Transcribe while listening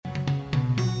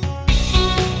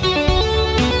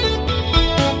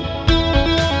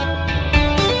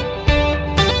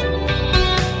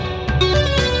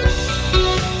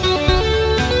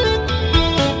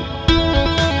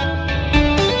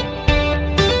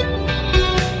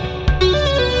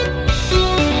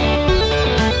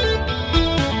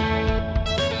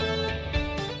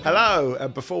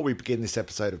and before we begin this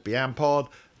episode of Beyond Pod,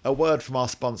 a word from our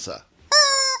sponsor.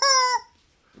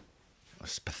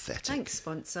 That's pathetic. Thanks,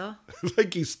 sponsor.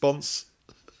 Thank you, Sponsy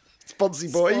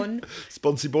boy.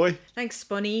 Sponsy boy. Thanks,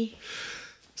 Sponny.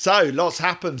 So, lots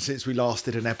happened since we last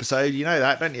did an episode. You know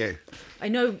that, don't you? I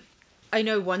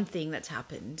know one thing that's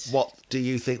happened. What do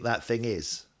you think that thing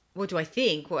is? What do I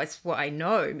think? Well, it's what I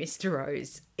know, Mr.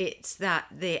 Rose. It's that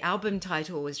the album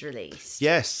title was released.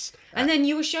 Yes. And then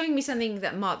you were showing me something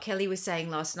that Mark Kelly was saying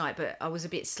last night, but I was a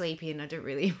bit sleepy and I don't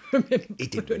really remember. He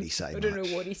didn't really say much. I don't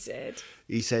know what he said.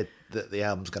 He said that the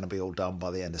album's going to be all done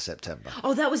by the end of September.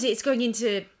 Oh, that was it. It's going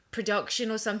into production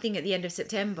or something at the end of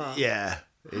September. Yeah.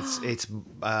 It's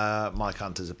Mike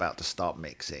Hunter's about to start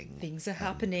mixing. Things are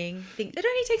happening. It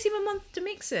only takes him a month to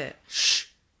mix it. Shh.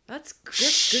 That's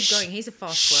good going. He's a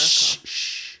fast worker.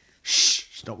 Shh.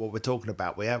 It's not what we're talking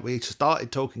about. We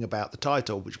started talking about the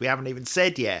title, which we haven't even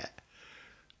said yet.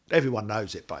 Everyone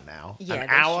knows it by now. Yeah, An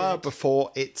they hour should.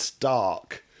 Before It's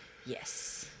Dark.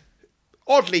 Yes.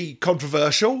 Oddly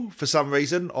controversial for some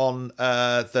reason on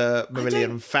the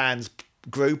Marillion fans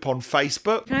group on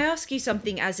Facebook. Can I ask you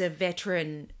something as a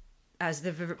veteran, as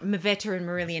the veteran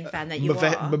Marillion fan that you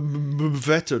are?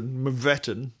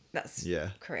 Veteran. That's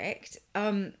Yeah. correct.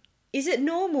 Is it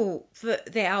normal for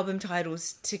their album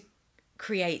titles to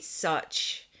create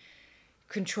such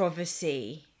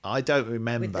controversy I don't with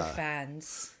remember. the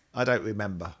fans? I don't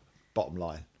remember. Bottom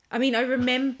line. I mean, I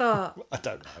remember I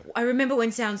don't know. I remember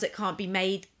when Sounds That Can't Be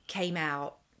Made came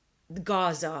out, when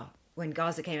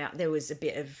Gaza came out, there was a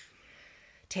bit of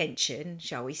tension,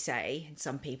 shall we say, and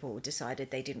some people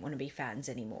decided they didn't want to be fans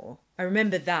anymore. I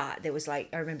remember that. There was I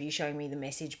remember you showing me the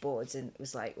message boards and it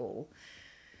was all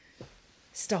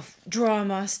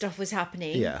drama stuff was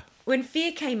happening. Yeah. When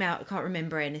Fear came out, I can't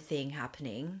remember anything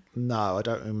happening. No, I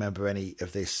don't remember any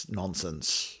of this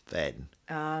nonsense then.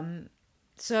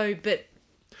 But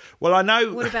Well, I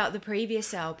know. what about the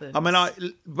previous albums? I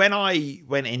mean, when I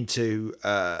went into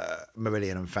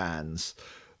Marillion and fans,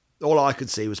 all I could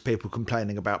see was people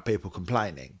complaining about people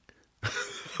complaining.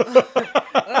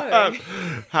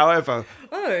 However,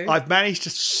 I've managed to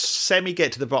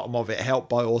semi-get to the bottom of it, helped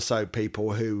by also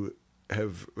people who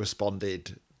have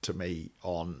responded to me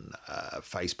on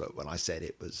Facebook when I said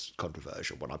it was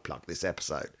controversial when I plugged this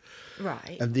episode.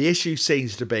 Right. And the issue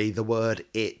seems to be the word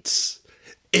it's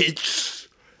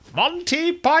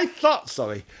Monty Python.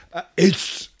 Sorry.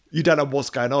 It's. You don't know what's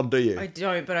going on, do you? I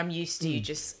don't, but I'm used to you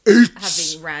just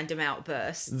It's having random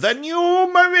outbursts. the new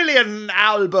Marillion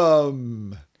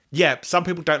album. Yeah, some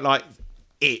people don't like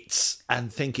It's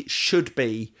and think it should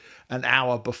be An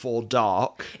Hour Before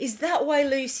Dark. Is that why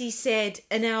Lucy said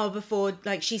an hour before,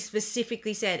 she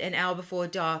specifically said an hour before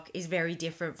dark is very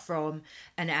different from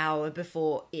an hour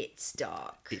before it's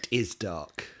dark? It is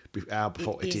dark. Hour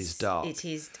before it is dark. It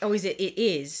is. Oh, is it? It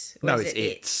is. Or No, is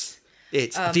it's.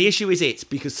 It's the issue is it's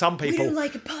because some We people. don't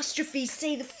like apostrophes.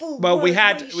 Say the full Well, word. we Why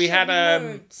had you shoving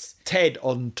words? Ted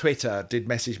on Twitter did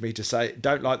message me to say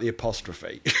don't like the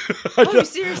apostrophe. Oh,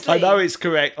 seriously? I know it's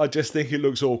correct. I just think it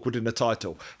looks awkward in the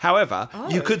title. However,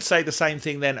 you could say the same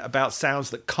thing then about sounds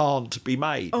that can't be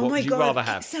made. Oh what my would you god! rather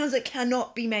have? Sounds like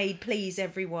cannot be made. Please,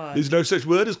 everyone. There's no such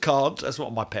word as can't. That's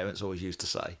what my parents always used to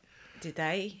say. Did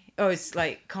they? Oh, it's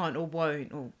like can't or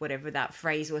won't or whatever that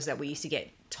phrase was that we used to get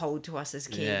told to us as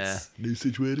kids. No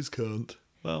such word as can't.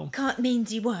 Well, Can't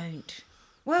means you won't.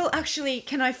 Well, actually,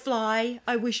 can I fly?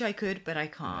 I wish I could, but I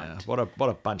can't. yeah, what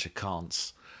a bunch of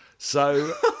can'ts.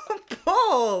 So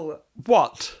Paul,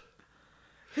 what?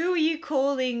 who are you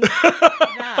calling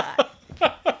that?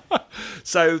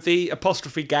 So the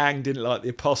apostrophe gang didn't like the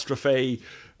apostrophe.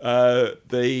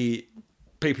 The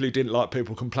people who didn't like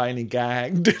people complaining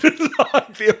gang didn't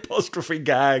like the apostrophe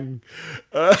gang.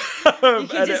 You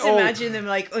can just imagine them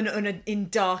in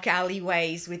dark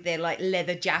alleyways with their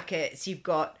leather jackets. You've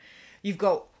got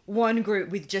one group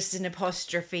with just an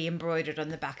apostrophe embroidered on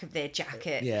the back of their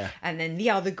jacket. Yeah. And then the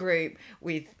other group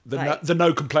with the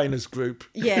no complainers group.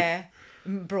 yeah,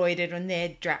 embroidered on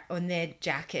their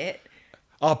jacket.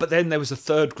 Oh, but then there was a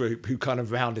third group who kind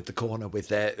of rounded the corner with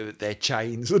their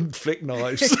chains and flick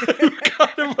knives. Who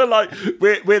kind of were like,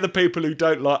 we're the people who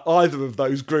don't like either of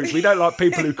those groups. We don't like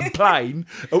people who complain,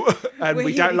 and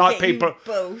we don't like people.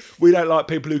 Both. We don't like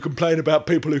people who complain about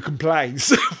people who complain.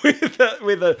 So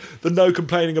we're the no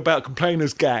complaining about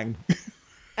complainers gang.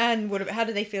 And how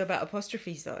do they feel about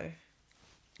apostrophes though?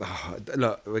 Oh,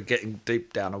 look, we're getting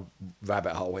deep down a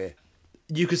rabbit hole here.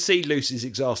 You could see Lucy's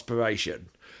exasperation.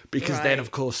 Because then, Right.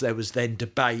 of course, there was then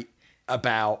debate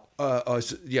about what was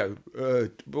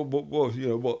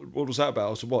that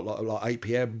about? So what, like 8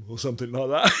 p.m. or something like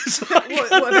that? It's like,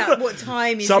 What about what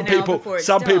time is an hour before it's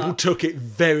some people dark? took it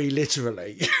very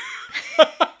literally.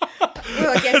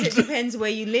 Well, I guess it depends where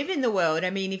you live in the world. I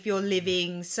mean, if you're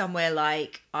living somewhere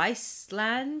like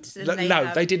Iceland, and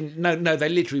They didn't. No, they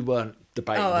literally weren't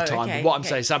debating Oh, the time. okay, What I'm okay.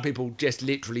 saying, some people just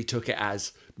literally took it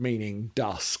as meaning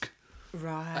dusk.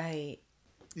 Right.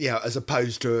 Yeah, as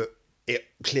opposed to it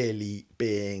clearly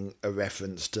being a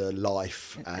reference to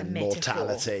life and metaphor.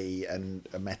 mortality and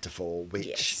a metaphor, which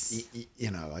Yes.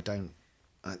 I don't.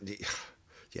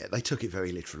 Yeah, they took it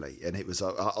very literally, and it was.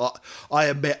 I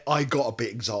admit I got a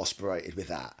bit exasperated with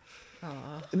that.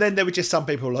 And then there were just some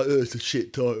people like, "Oh, it's a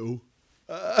shit title."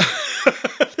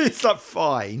 It's like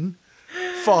fine,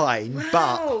 Wow.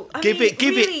 but I give mean, it,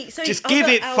 really? So just other give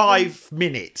it albums- 5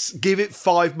 minutes. Give it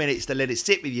 5 minutes to let it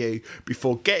sit with you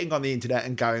before getting on the internet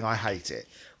and going, "I hate it."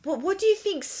 What do you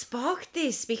think sparked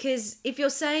this? Because if you're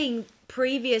saying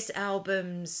previous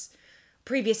album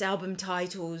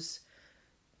titles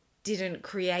didn't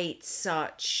create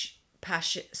such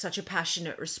a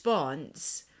passionate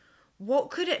response,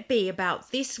 what could it be about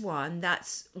this one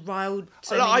that's riled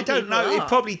so many I don't people know. It up?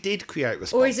 probably did create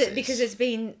responses. Or is it because there's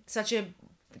been such a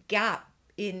gap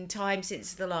in time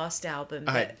since the last album?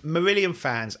 Okay, Marillion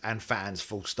fans and fans,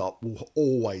 full stop, will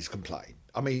always complain.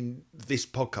 I mean, this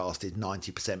podcast is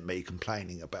 90% me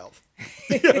complaining about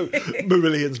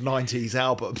Marillion's 90s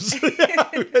albums.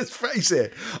 Let's face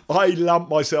it, I lump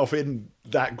myself in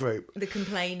that group. The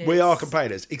complainers. We are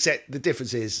complainers, except the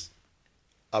difference is,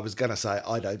 I was going to say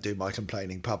I don't do my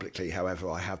complaining publicly. However,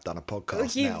 I have done a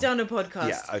podcast now. You've done a podcast.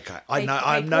 Yeah, okay. Hey,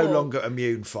 I'm no Paul, longer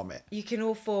immune from it. You can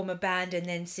all form a band and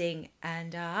then sing,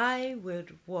 and I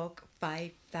would walk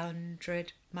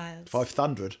 500 miles.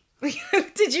 500.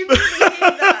 Did you really hear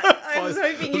that? I was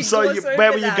hoping you'd So gloss over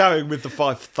where were you that. going with the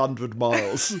 500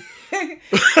 miles?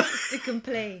 To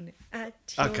complain at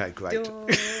your Okay, great. door.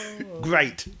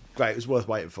 Great. It was worth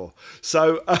waiting for.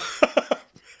 So,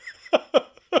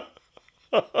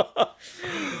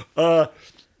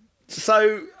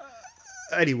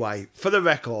 anyway, for the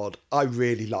record, I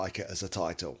really like it as a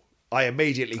title. I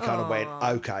immediately kind of went,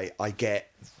 okay, I get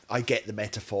the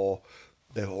metaphor.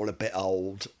 They're all a bit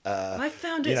old. I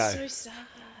found it so sad.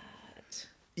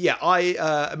 Yeah,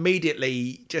 I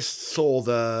immediately just saw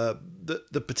the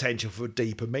potential for a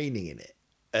deeper meaning in it.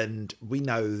 And we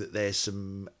know that there's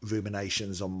some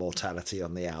ruminations on mortality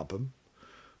on the album.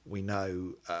 We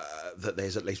know that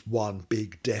there's at least one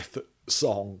big death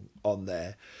song on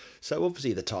there. So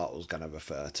obviously the title's going to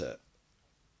refer to,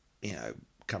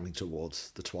 coming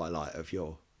towards the twilight of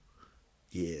your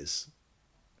years.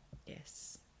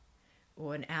 Yes.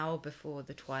 Or an hour before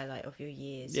the twilight of your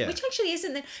years. Yeah. Which actually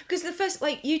isn't there. Because the first,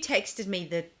 you texted me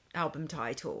the album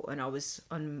title and I was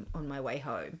on my way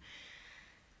home.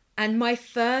 And my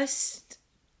first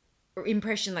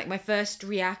impression, my first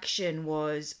reaction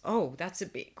was, oh, that's a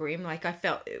bit grim. I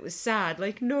felt it was sad.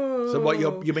 No. So what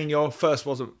you mean your first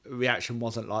reaction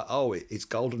wasn't like, oh, it's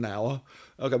golden hour.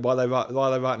 Okay, why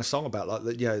are they writing a song about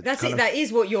that? That's it. That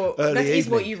is what what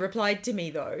evening. you replied to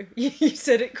me though. You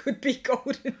said it could be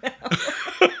golden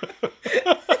hour.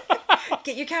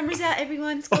 Get your cameras out,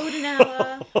 everyone. It's golden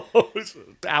hour. It's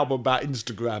an album about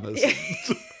Instagrammers.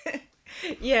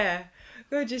 Yeah.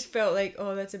 I just felt like,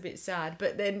 oh, that's a bit sad.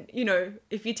 But then,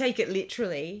 if you take it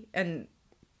literally and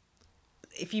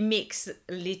if you mix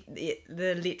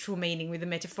the literal meaning with the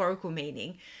metaphorical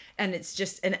meaning and it's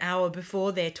just an hour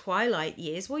before their twilight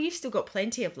years, well, you've still got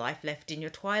plenty of life left in your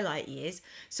twilight years.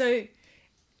 So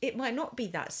it might not be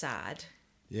that sad.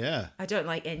 Yeah. I don't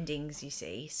like endings, you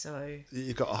see, so...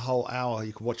 You've got a whole hour.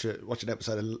 You can watch an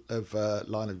episode of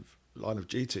Line of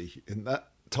Duty in that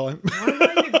time.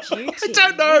 Line of Duty? I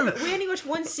don't know. We only watched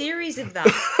one series of that.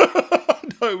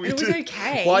 No, we It was didn't.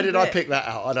 okay, Why did I but- pick that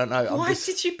out? I don't know. Why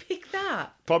did you pick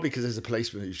that? Probably because there's a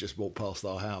policeman who's just walked past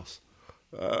our house.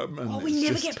 Oh, we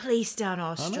never get police down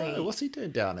our I street. know. What's he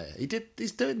doing down here?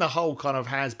 He's doing the whole kind of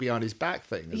hands behind his back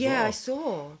thing as Yeah, well. I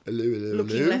saw. Hello, hello,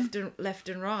 Looking hello. left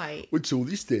and right. What's all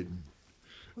this then?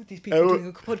 What are these people doing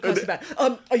a podcast about?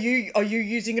 Are you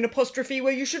using an apostrophe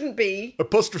where you shouldn't be?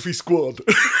 Apostrophe squad.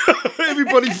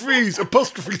 Everybody freeze.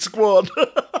 Apostrophe squad.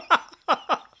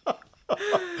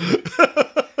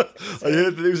 I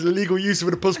heard that there was an illegal use of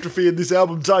an apostrophe in this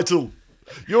album title.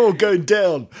 You're going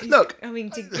down. Look, Coming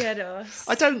to get us.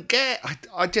 I don't get.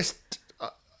 I just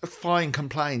fine.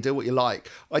 Complain. Do what you like.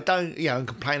 I don't. And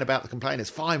complain about the complainers.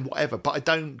 Fine, whatever. But I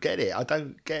don't get it. I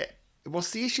don't get.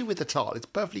 What's the issue with the title? It's a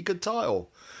perfectly good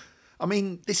title. I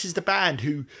mean, this is the band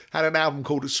who had an album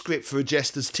called A Script for a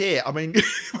Jester's Tear. I mean,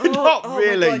 not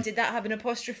really. Oh my God, did that have an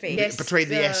apostrophe? Yes, between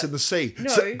the S and the C. No.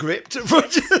 So, gripped for a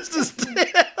Jester's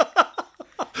Tear.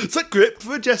 So, gripped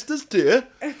for a Jester's Tear.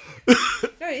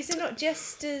 No, is it not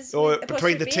Jester's? Or with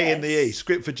between the T and the E. S?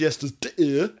 Script for Jester's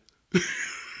Tear.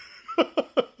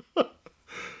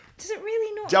 Does it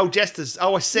really not? Oh, Jester's.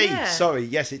 Oh, I see. Yeah. Sorry.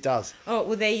 Yes, it does. Oh,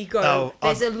 well, there you go. Oh,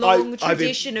 There's a I've- long I've-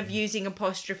 tradition of using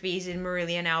apostrophes in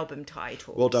Marillion album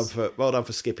titles. Well done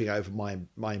for skipping over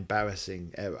my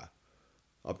embarrassing error.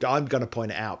 I'm going to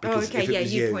point it out because okay, if it yeah,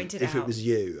 was you you, point it if it out. was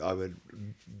you, I would.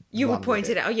 You run would with point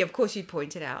it out. Oh, yeah, of course you'd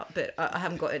point it out, but I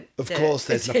haven't got it. Of course,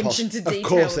 there's an attention to apostrophe. detail. Of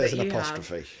course, there's that an you have.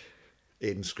 apostrophe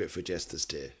in Script for Jester's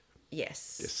Tear.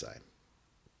 Yes. Just saying.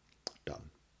 Done.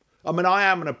 I mean, I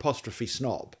am an apostrophe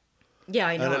snob, Yeah,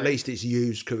 I know. and at least it's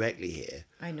used correctly here.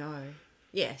 I know.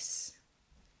 Yes.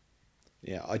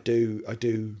 Yeah, I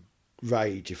do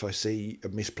rage if I see a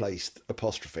misplaced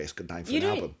apostrophe as a good name for You an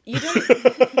don't. album. You don't.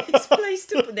 It's placed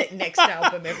to the next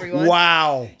album, everyone.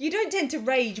 Wow. You don't tend to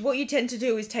rage. What you tend to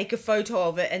do is take a photo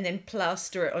of it and then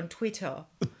plaster it on Twitter.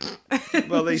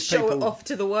 Well, these Show people it off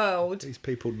to the world. These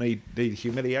people need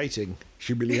humiliating.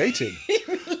 Humiliating.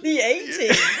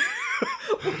 Humiliating.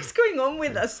 What's going on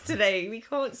with us today? We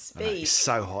can't speak. It's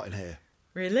so hot in here.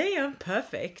 Really? I'm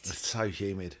perfect. It's so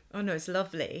humid. Oh no, it's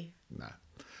lovely. No.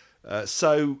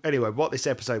 So anyway, what this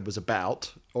episode was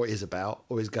about, or is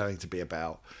going to be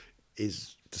about,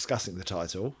 is discussing the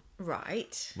title.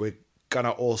 Right. We're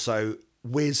gonna also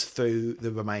whiz through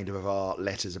the remainder of our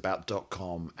letters about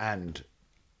 .com and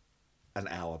an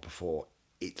hour before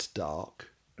it's dark.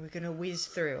 We're gonna whiz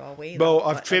through, are we? Well,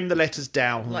 I've trimmed the letters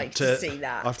down. I'd like to see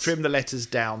that. I've trimmed the letters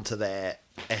down to their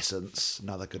essence.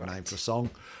 Another good name for a song.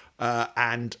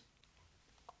 And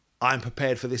I'm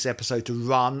prepared for this episode to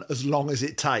run as long as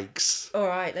it takes. All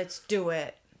right, let's do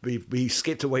it. We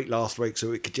skipped a week last week,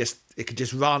 so it could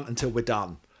just run until we're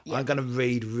done. Yeah. I'm going to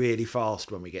read really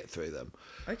fast when we get through them.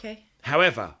 Okay.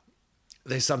 However,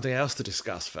 there's something else to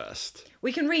discuss first.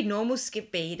 We can read normal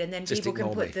skip beat, and then Just people can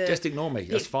ignore put me. the. Just ignore me.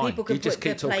 That's fine. People can You just put the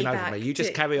keep talking over playback me. You just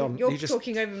to- carry on. You're You just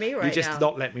talking over me right now. You just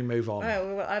not let me move on.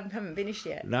 Oh, well, I haven't finished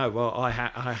yet. No, well, I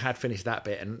had finished that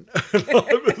bit, and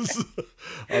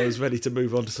I was ready to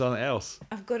move on to something else.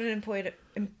 I've got an important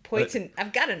point.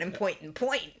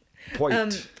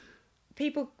 Point.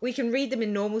 People, we can read them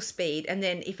in normal speed, and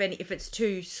then if it's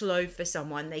too slow for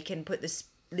someone, they can put the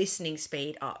listening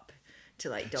speed up to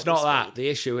like double It's not speed. that. The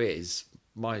issue is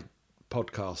my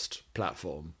podcast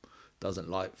platform doesn't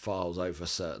like files over a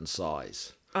certain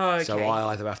size. Oh, okay. So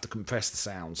I either have to compress the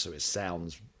sound so it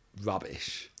sounds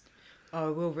rubbish,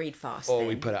 Oh, we'll read fast. or then.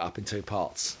 we put it up in two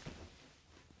parts.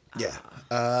 Yeah.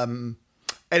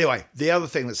 Anyway, the other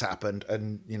thing that's happened,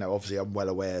 and obviously I'm well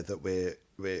aware that we're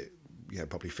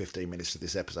probably 15 minutes to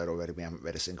this episode already. We haven't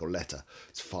read a single letter.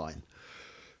 It's fine.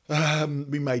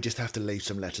 We may just have to leave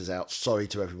some letters out. Sorry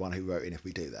to everyone who wrote in if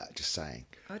we do that. Just saying.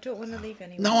 I don't want to leave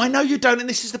anyone. No, I know you don't, and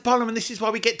this is the problem, and this is why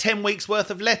we get 10 weeks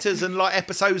worth of letters and like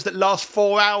episodes that last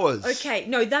 4 hours. Okay,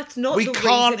 no, that's not We the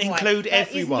can't reason why. include That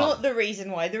everyone. is not the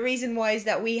reason why. The reason why is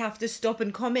that we have to stop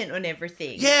and comment on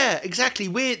everything. Yeah, exactly.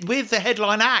 We're the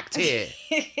headline act here.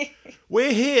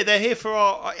 We're here. They're here for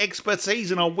our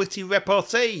expertise and our witty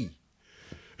repartee.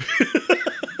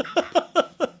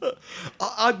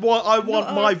 I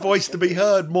want my voice to be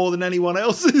heard more than anyone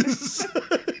else's.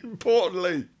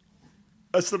 Importantly,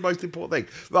 that's the most important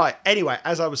thing. Right. Anyway,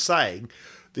 as I was saying,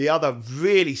 the other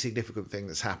really significant thing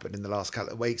that's happened in the last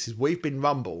couple of weeks is we've been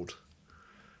rumbled.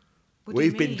 What do you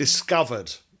We've been mean?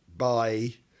 discovered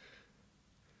by.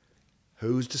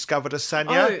 Who's discovered us,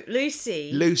 Sanya? Oh,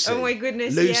 Lucy. Lucy. Oh my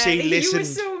goodness. Lucy yeah. listened- You were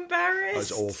so embarrassed. That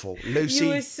was awful. Lucy.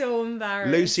 You were so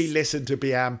embarrassed. Lucy listened to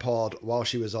Bian Pod while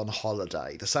she was on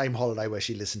holiday, the same holiday where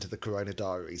she listened to the Corona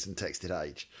Diaries and texted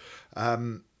Age.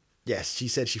 Yes, she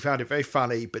said she found it very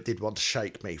funny, but did want to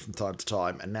shake me from time to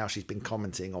time, and now she's been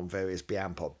commenting on various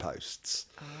Bian Pod posts,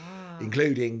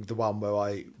 including the one where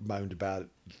I moaned about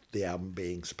the album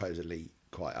being supposedly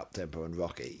quite up-tempo and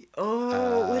rocky.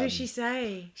 Oh, what did she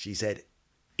say? She said,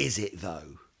 "Is it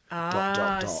though?"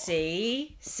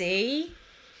 See?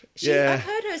 Yeah. I've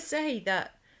heard her say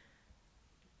that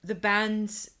the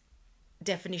band's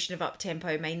definition of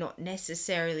up-tempo may not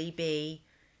necessarily be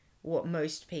what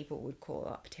most people would call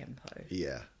up-tempo.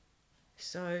 Yeah.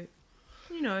 So,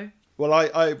 Well,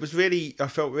 I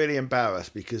felt really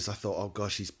embarrassed because I thought, oh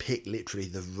gosh, she's picked literally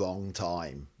the wrong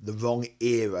time, the wrong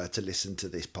era to listen to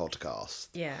this podcast.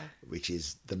 yeah. Which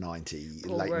is the late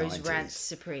Paul Rose 90s. rants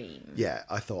supreme. Yeah,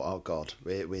 I thought, oh god,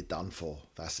 we're done for.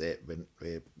 That's it.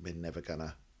 We're never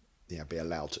gonna, be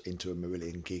allowed into a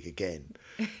Marillion gig again.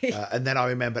 And then I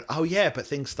remembered, oh yeah, but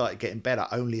things started getting better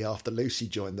only after Lucy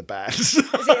joined the band. So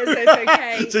it's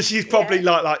okay. So she's probably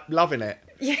like loving it.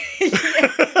 Yeah.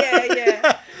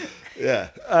 Yeah.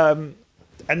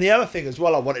 And the other thing as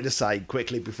well I wanted to say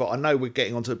quickly before, I know we're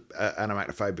getting onto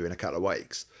Anarachnophobia in a couple of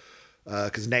weeks,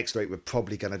 because next week we're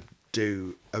probably going to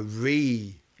do a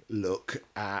re-look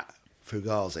at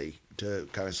Fugazi to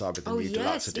coincide with the new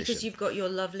deluxe edition. Because you've got your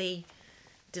lovely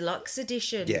deluxe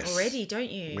edition already, don't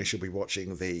you? We should be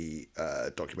watching the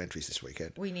documentaries this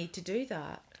weekend. We need to do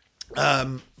that.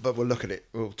 But we'll look at it.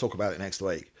 We'll talk about it next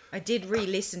week. I did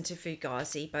re-listen to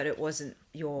Fugazi, but it wasn't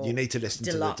your You need to listen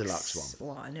to the deluxe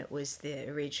one. It was the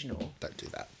original. Don't do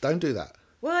that. Don't do that.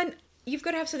 Well, and you've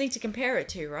got to have something to compare it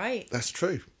to, right? That's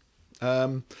true.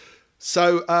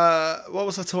 So, what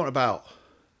was I talking about?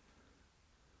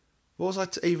 What was I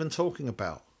even talking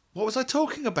about? What was I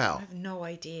talking I about? have no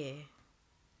idea.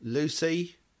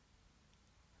 Lucy?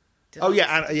 Deluxe. Oh,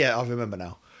 yeah, I remember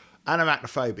now.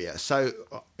 Anarachnophobia. So,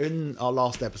 in our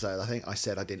last episode, I think I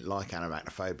said I didn't like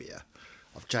Anarachnophobia.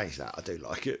 I've changed that. I do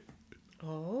like it.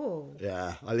 Oh.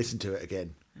 Yeah, I listened to it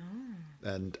again.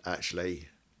 And actually,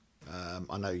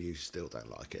 I know you still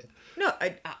don't like it. No,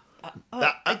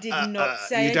 I did not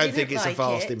say you I don't didn't think it's like a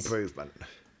vast it. improvement?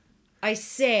 I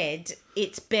said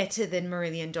it's better than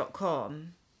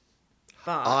Marillion.com,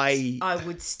 but I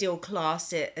would still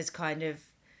class it as kind of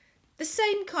the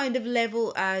same kind of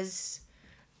level as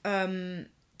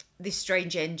This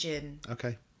Strange Engine.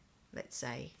 Okay. Let's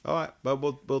say. All right.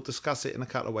 Well, we'll discuss it in a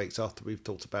couple of weeks after we've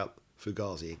talked about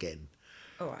Fugazi again.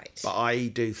 All right. But I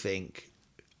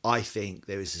think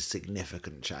there is a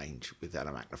significant change with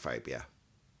Anarachnophobia,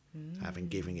 having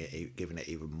given it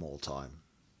even more time.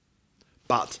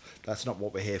 But that's not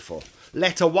what we're here for.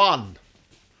 Letter 1.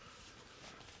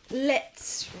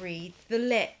 Let's read the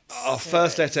letter. Our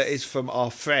first letter is from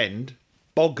our friend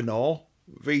Bognor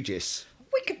Regis,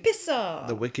 Wicked Pisser.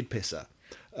 the Wicked Pisser.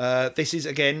 This is,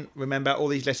 again, remember, all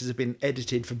these letters have been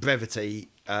edited for brevity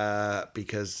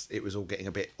because it was all getting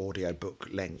a bit audiobook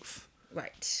length.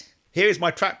 Right. Here is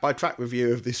my track-by-track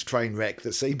review of this train wreck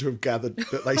that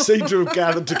they seem to have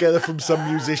gathered together from some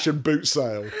musician boot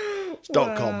sale.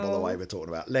 .com, by the way, we're talking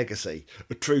about. Legacy,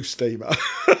 a true steamer.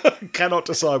 Cannot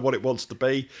decide what it wants to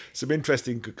be. Some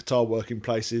interesting guitar work in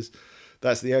places.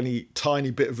 That's the only tiny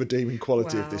bit of redeeming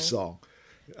quality of this song.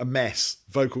 A mess.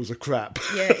 Vocals are crap.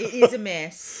 Yeah, it is a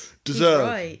mess.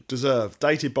 Deserve.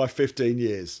 Dated by 15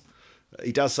 years.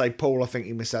 He does say, Paul, I think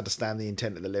you misunderstand the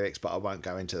intent of the lyrics, but I won't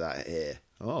go into that here.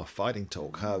 Oh, fighting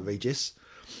talk, huh, Regis?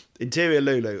 Interior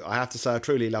Lulu, I have to say I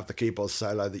truly love the keyboard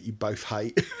solo that you both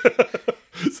hate.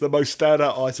 It's the most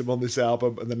standout item on this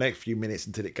album, and the next few minutes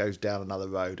until it goes down another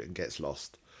road and gets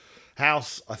lost.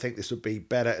 House, I think this would be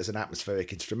better as an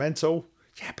atmospheric instrumental.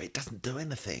 Yeah, but it doesn't do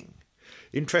anything.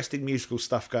 Interesting musical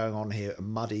stuff going on here,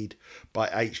 muddied by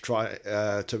H trying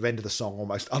to render the song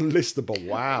almost unlistenable.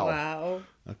 Wow.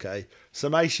 Okay.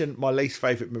 Summation, my least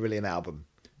favourite Marillion album.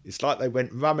 It's like they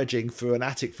went rummaging through an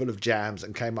attic full of jams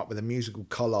and came up with a musical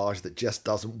collage that just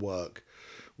doesn't work.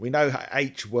 We know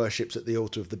H worships at the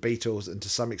altar of the Beatles and to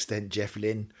some extent Jeff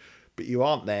Lynne, but you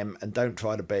aren't them and don't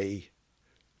try to be,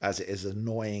 as it is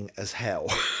annoying as hell.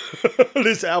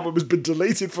 This album has been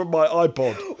deleted from my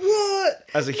iPod. What?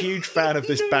 As a huge fan of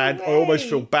this band, I almost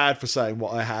feel bad for saying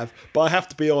what I have, but I have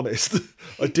to be honest,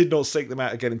 I did not seek them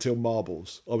out again until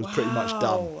Marbles. I was pretty much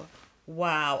done.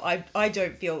 Wow, I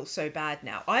don't feel so bad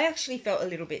now. I actually felt a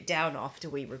little bit down after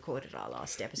we recorded our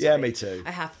last episode. Yeah, me too.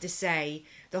 I have to say,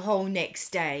 the whole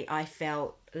next day I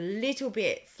felt a little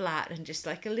bit flat and just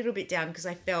like a little bit down because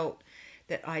I felt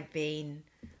that I'd been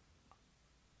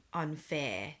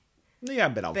unfair. You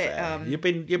haven't been unfair.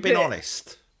 You've been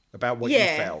honest about what you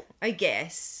felt. I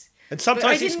guess. And sometimes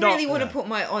but I it's didn't not, really want to put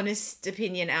my honest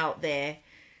opinion out there.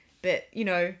 But, you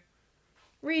know,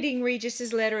 reading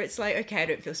Regis's letter, it's like, okay, I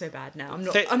don't feel so bad now.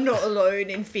 I'm not alone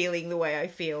in feeling the way I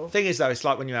feel. Thing is, though, it's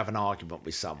like when you have an argument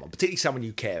with someone, particularly someone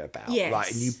you care about,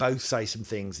 right? And you both say some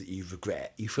things that you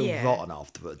regret. You feel rotten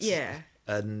afterwards. Yeah.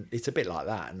 And it's a bit like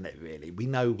that, isn't it, really? We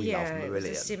know we love Marillion. Yeah, it was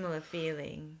a similar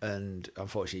feeling. And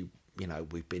unfortunately, you know,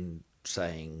 we've been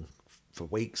saying for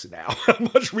weeks now how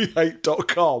much we hate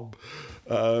 .com.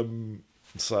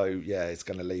 So, yeah, it's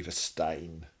going to leave a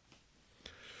stain.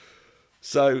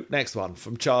 So, next one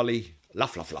from Charlie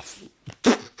Luff.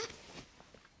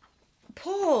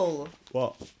 Paul!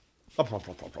 What?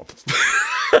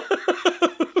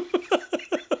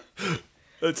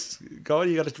 Go on,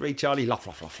 you got to read Charlie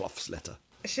Luff's letter.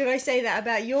 Should I say that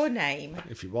about your name?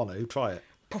 If you want to, try it.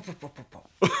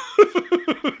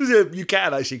 Yeah, you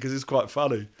can actually, because it's quite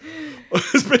funny.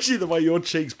 Especially the way your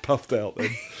cheeks puffed out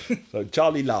then. So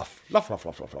Charlie Luff. Luff, luff,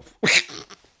 luff, luff, luff.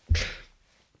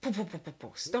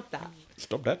 Stop that.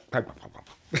 Stop that.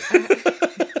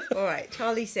 All right,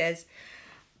 Charlie says,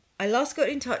 I last got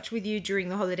in touch with you during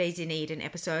the Holidays in Eden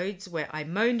episodes where I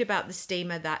moaned about the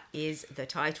steamer that is the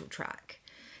title track.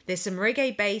 There's some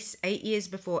reggae bass 8 years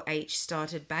before H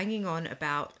started banging on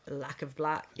about lack of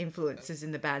black influences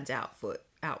in the band's output.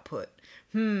 I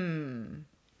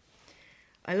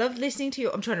loved listening to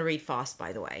your... I'm trying to read fast,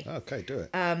 by the way. Okay, do it.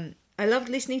 I loved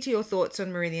listening to your thoughts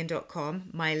on Marillion.com,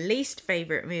 my least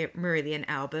favourite Marillion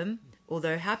album,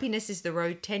 although Happiness is the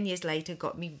Road 10 years later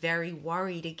got me very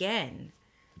worried again.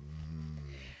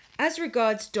 As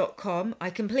regards .com,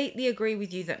 I completely agree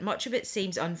with you that much of it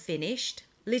seems unfinished,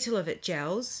 little of it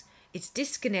gels, it's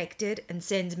disconnected and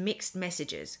sends mixed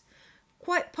messages,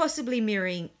 quite possibly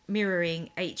mirroring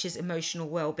H's emotional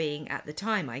well-being at the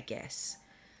time, I guess.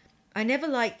 I never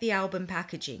liked the album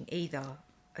packaging either.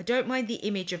 I don't mind the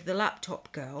image of the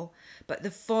laptop girl, but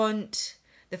the font,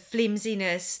 the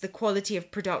flimsiness, the quality of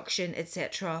production,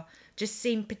 etc. just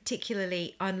seem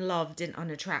particularly unloved and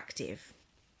unattractive.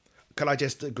 Can I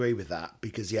just agree with that?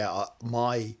 Because,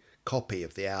 my copy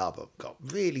of the album got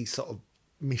really sort of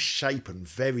misshapen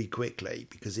very quickly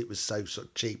because it was so sort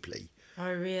of cheaply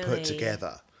put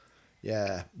together.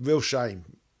 Yeah, real shame.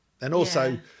 And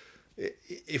also,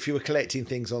 if you were collecting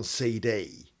things on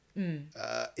CD,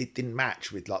 it didn't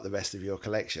match with like the rest of your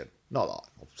collection. Not like,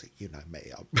 obviously, you know me.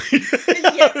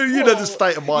 You know the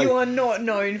state of my... You are not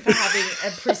known for having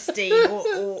a pristine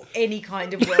or any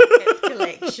kind of well-kept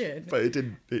collection. But it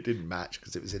didn't match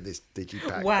because it was in this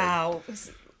digipack. Wow.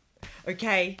 Thing.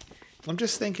 Okay. I'm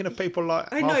just thinking of people like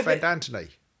my friend Anthony.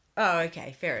 Oh,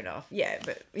 okay, fair enough. Yeah,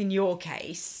 but in your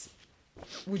case,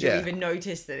 would you even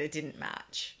notice that it didn't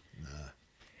match?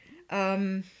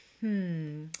 No.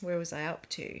 Where was I up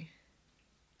to?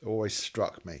 Always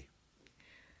struck me.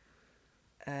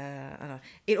 I don't know.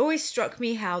 It always struck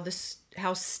me how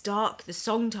stark the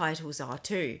song titles are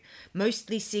too.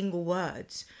 Mostly single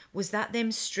words. Was that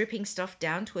them stripping stuff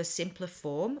down to a simpler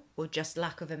form, or just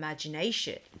lack of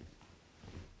imagination?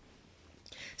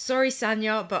 Sorry,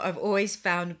 Sanya, but I've always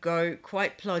found Go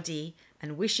quite ploddy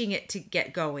and wishing it to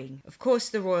get going. Of course,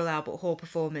 the Royal Albert Hall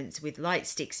performance with light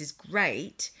sticks is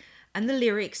great, and the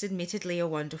lyrics admittedly are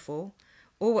wonderful.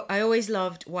 I always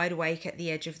loved Wide Awake at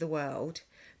the Edge of the World,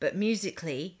 but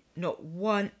musically,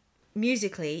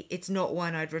 it's not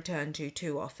one I'd return to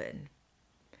too often.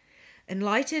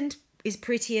 Enlightened is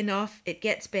pretty enough, it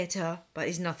gets better, but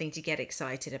is nothing to get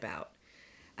excited about.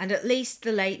 And at least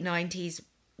the late 90s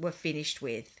were finished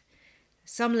with.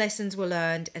 Some lessons were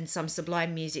learned and some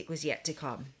sublime music was yet to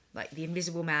come, like The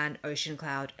Invisible Man, Ocean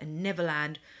Cloud and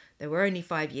Neverland. They were only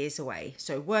 5 years away,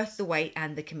 so worth the wait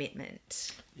and the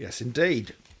commitment. Yes,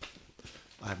 indeed.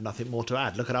 I have nothing more to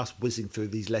add. Look at us whizzing through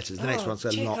these letters. The next one's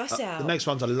the next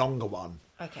one's a longer one.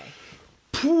 Okay.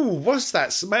 Pooh, what's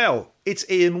that smell? It's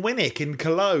Ian Winnick in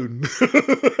Cologne.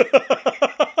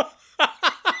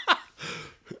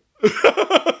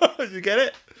 You get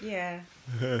it? Yeah.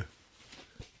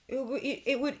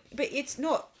 It would, but it's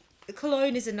not.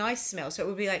 Cologne is a nice smell, so it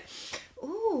would be like,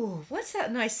 ooh, what's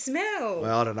that nice smell?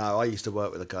 Well, I don't know. I used to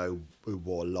work with a guy who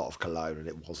wore a lot of cologne, and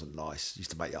it wasn't nice. It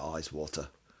used to make your eyes water.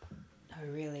 Oh,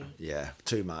 really? Yeah,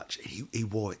 too much. He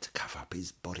wore it to cover up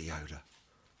his body odour.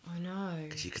 Oh, no.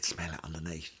 Because you could smell it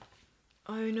underneath.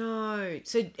 Oh, no.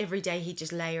 So every day he'd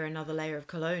just layer another layer of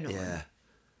cologne on? Yeah.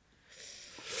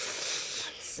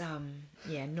 It's,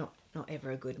 not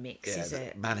ever a good mix, is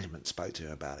it? Management spoke to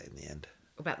him about it in the end.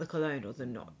 About the cologne or the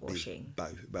not washing?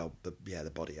 Both. Well, the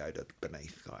body odour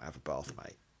beneath. Got to have a bath,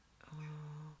 mate.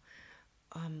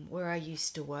 Oh. Where I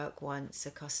used to work once,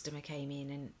 a customer came in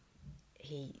and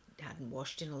he hadn't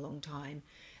washed in a long time,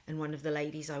 and one of the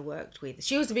ladies I worked with,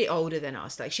 she was a bit older than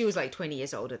us, like she was like 20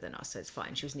 years older than us, so it's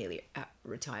fine, she was nearly at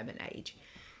retirement age.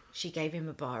 She gave him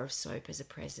a bar of soap as a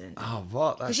present. Oh,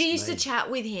 what? Because she used to chat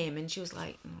with him, and she was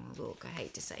like, oh, look, I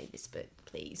hate to say this, but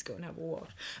please go and have a wash.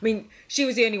 I mean, she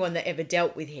was the only one that ever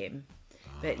dealt with him,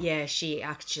 but yeah, she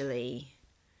actually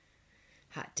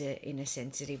had to, in a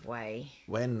sensitive way.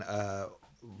 When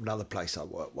another place I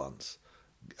worked once,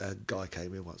 a guy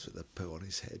came in once with a poo on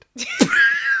his head. Do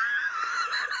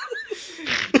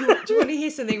you want to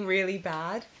hear something really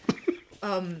bad?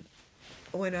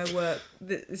 When I work,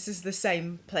 this is the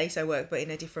same place I work, but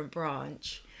in a different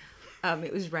branch.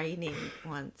 It was raining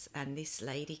once, and this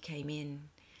lady came in,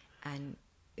 and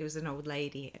it was an old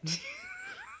lady. And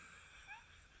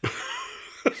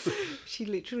she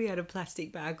literally had a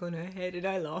plastic bag on her head, and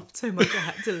I laughed so much I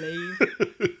had to leave.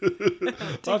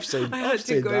 I've seen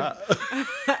that.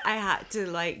 I had to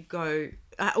go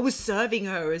I was serving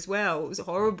her as well. It was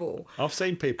horrible. I've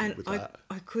seen people And with that.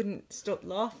 I couldn't stop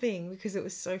laughing because it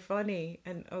was so funny,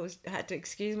 and I had to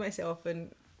excuse myself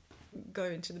and go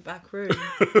into the back room.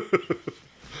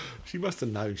 She must have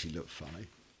known she looked funny.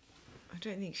 I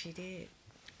don't think she did.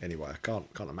 Anyway, I can't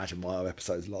imagine why our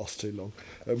episodes last too long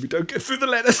and we don't get through the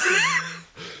letters.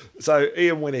 So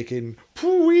Ian Winnick in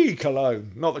Pooey,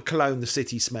 Cologne. Not that Cologne, the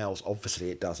city, smells. Obviously,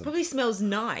 it doesn't. Probably smells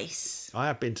nice. I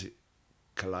have been to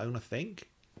Cologne, I think.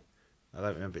 I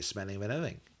don't remember it smelling of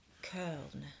anything.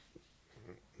 Köln.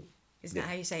 Isn't that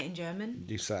how you say it in German?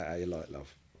 You say it how you like,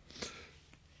 love.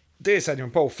 Dear Sandy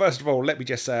and Paul, first of all, let me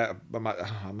just say,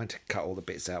 I meant to cut all the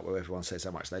bits out where everyone says how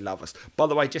much they love us. By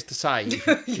the way, just to say,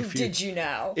 Did you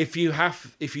now? if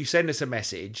you send us a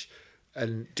message,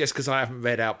 and just because I haven't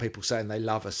read out people saying they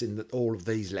love us in all of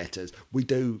these letters,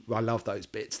 I love those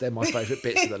bits. They're my favourite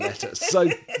bits of the letters.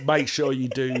 So make sure you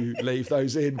do leave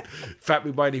those in. In fact,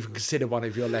 we won't even consider one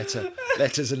of your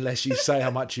letters unless you say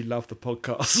how much you love the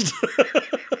podcast.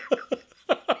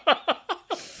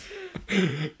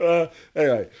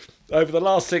 Anyway, over the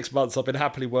last 6 months, I've been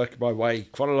happily working my way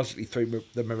chronologically through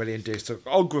the Marillion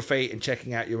discography and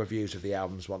checking out your reviews of the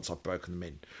albums once I've broken them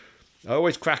in. I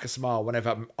always crack a smile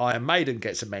whenever Iron Maiden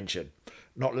gets a mention,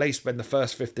 not least when the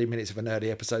first 15 minutes of an early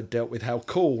episode dealt with how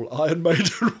cool Iron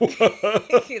Maiden were.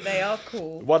 They are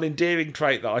cool. One endearing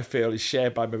trait that I feel is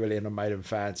shared by Marillion and Maiden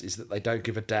fans is that they don't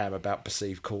give a damn about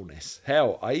perceived coolness.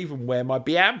 Hell, I even wear my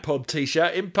Biampod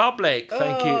t-shirt in public.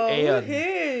 Thank you, Ian.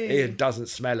 Woohoo. Ian doesn't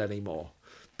smell anymore.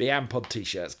 Biampod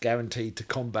t-shirts guaranteed to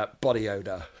combat body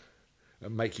odour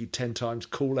and make you 10 times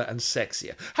cooler and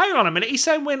sexier. Hang on a minute, he's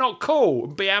saying we're not cool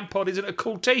and Biampod isn't a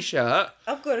cool t-shirt?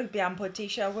 I've got a Biampod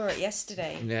t-shirt. I wore it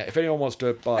yesterday. Yeah, if anyone wants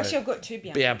to buy Actually, I've got two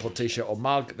Biampod. Biampod t-shirt or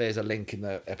mug, there's a link in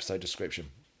the episode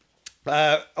description.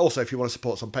 Also, if you want to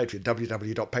support us on Patreon,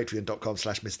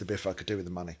 www.patreon.com/MrBiff, I could do with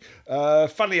the money.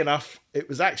 Funnily enough, it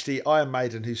was actually Iron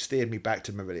Maiden who steered me back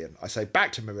to Marillion. I say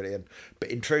back to Marillion, but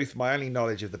in truth, my only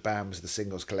knowledge of the band was the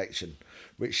singles collection,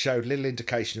 which showed little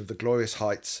indication of the glorious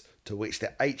heights to which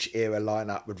the H-era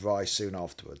lineup would rise soon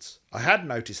afterwards. I had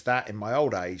noticed that in my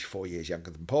old age, 4 years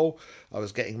younger than Paul, I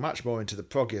was getting much more into the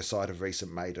proggier side of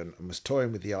recent Maiden and was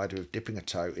toying with the idea of dipping a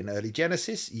toe in early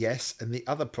Genesis, Yes, and the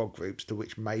other prog groups to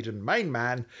which Maiden main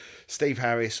man, Steve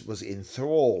Harris, was in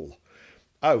thrall.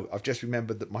 Oh, I've just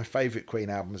remembered that my favourite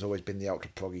Queen album has always been the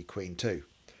ultra-proggy Queen 2.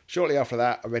 Shortly after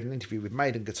that, I read an interview with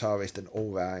Maiden guitarist and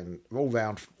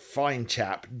all-round fine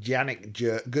chap, Yannick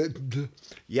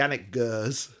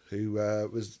Gers, who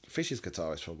was Fish's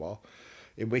guitarist for a while,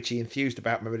 in which he enthused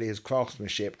about Marillion's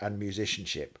craftsmanship and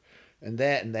musicianship. And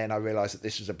then I realised that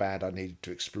this was a band I needed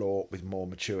to explore with more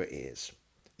mature ears.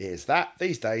 Ears that,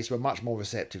 these days, were much more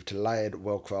receptive to layered,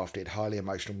 well-crafted, highly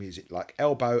emotional music like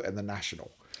Elbow and The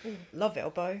National. Ooh, love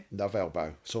Elbow. Love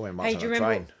Elbow. Saw him once Hey, on a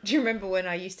train. do you remember when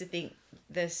I used to think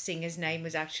the singer's name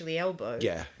was actually Elbow?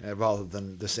 Yeah, rather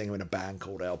than the singer in a band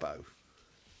called Elbow.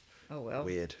 Oh, well.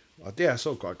 Weird. I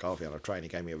saw Greg Garvey on a train. He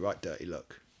gave me a right dirty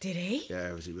look. Did he?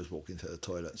 Yeah, as he was walking to the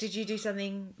toilets. Did you do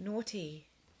something naughty?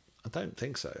 I don't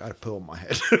think so. I had a poo on my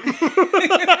head.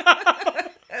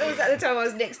 It was at the time I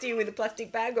was next to you with a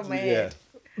plastic bag on my head.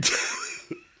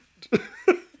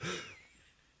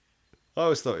 I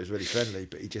always thought he was really friendly,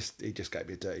 but he just gave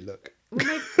me a dirty look.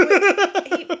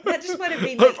 That just might have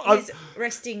been like his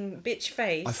resting bitch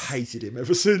face. I've hated him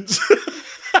ever since.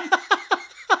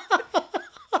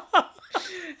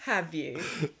 Have you?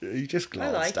 He just I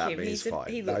glanced like at him. me. He's fine.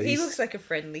 He looks like a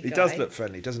friendly guy. He does look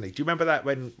friendly, doesn't he? Do you remember that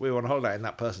when we were on holiday and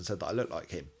that person said that I looked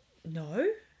like him? No.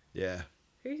 Yeah.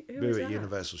 Who we was were that? at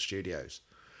Universal Studios.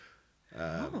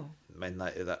 When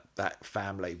that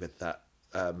family with that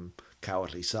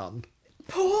cowardly son.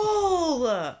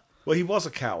 Paul! Well, he was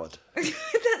a coward.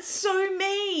 That's so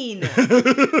mean.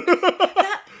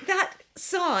 that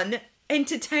son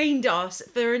entertained us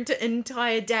for an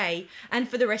entire day and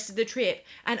for the rest of the trip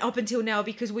and up until now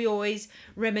because we always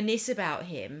reminisce about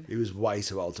him. He was way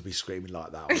too old to be screaming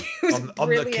like that on the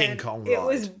Brilliant. King Kong ride. It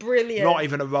was brilliant. Not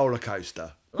even a roller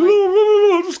coaster.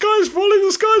 The sky's falling,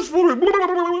 the sky's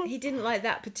falling. He didn't like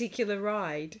that particular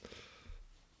ride.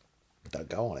 Don't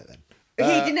go on it then. He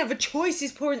didn't have a choice.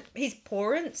 His parents. His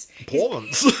poor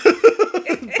parents.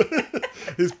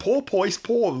 His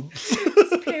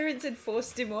parents had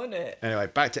forced him on it. Anyway,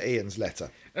 back to Ian's letter.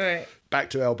 All right.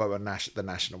 Back to Elbow and the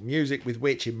National Music, with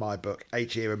which, in my book,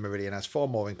 H-era Marillion has far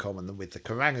more in common than with the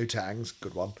Korangutangs,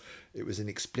 good one, it was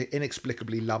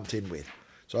inexplicably lumped in with.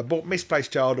 So I bought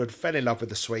Misplaced Childhood, fell in love with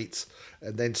the Sweets,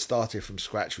 and then started from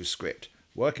scratch with Script,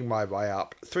 working my way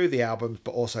up through the albums,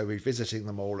 but also revisiting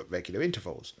them all at regular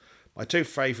intervals. My My two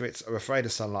favourites are Afraid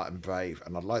of Sunlight and Brave,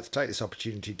 and I'd like to take this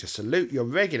opportunity to salute your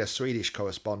regular Swedish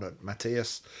correspondent,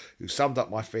 Matthias, who summed up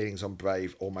my feelings on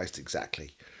Brave almost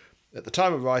exactly. At the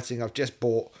time of writing, I've just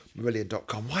bought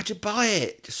Marillion.com. Why'd you buy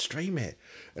it? Just stream it.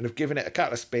 And have given it a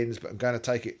couple of spins, but I'm going to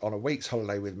take it on a week's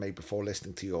holiday with me before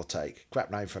listening to your take. Crap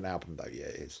name for an album, though. Yeah,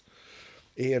 it is.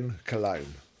 Ian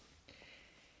Cologne.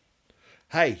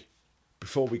 Hey,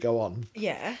 before we go on...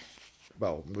 Yeah.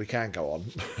 Well, we can go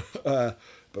on.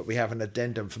 But we have an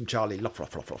addendum from Charlie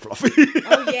Loffroff.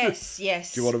 Oh, yes,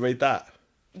 yes. Do you want to read that?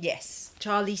 Yes.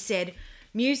 Charlie said,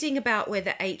 musing about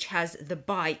whether H has the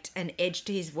bite and edge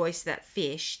to his voice that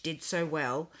Fish did so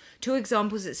well. Two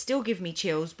examples that still give me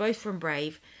chills, both from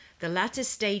Brave. The latter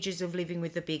stages of Living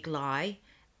with the Big Lie.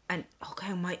 And,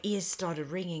 okay, my ears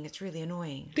started ringing. It's really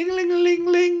annoying.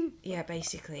 Ding-a-ling-a-ling-ling. Yeah,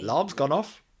 basically. Alarm's gone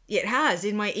off. Yeah, it has,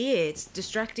 in my ear. It's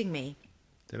distracting me.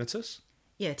 Tinnitus?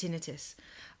 Yeah, tinnitus.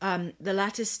 The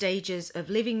latter stages of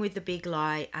Living with the Big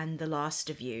Lie and The Last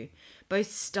of You.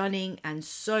 Both stunning and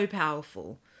so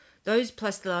powerful. Those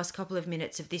plus the last couple of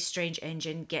minutes of This Strange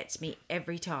Engine gets me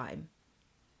every time.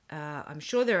 I'm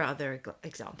sure there are other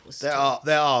examples. There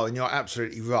are, and you're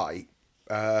absolutely right.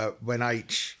 When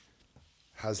H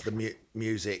has the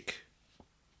music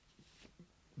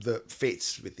that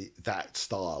fits with that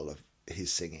style of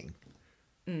his singing,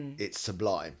 it's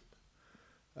sublime.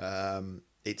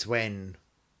 It's when...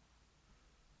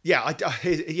 I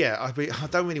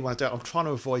don't really want to do it. I'm trying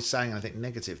to avoid saying anything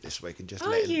negative this week and just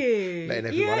letting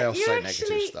everyone else say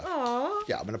negative stuff. Aww.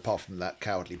 Yeah, I mean, apart from that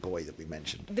cowardly boy that we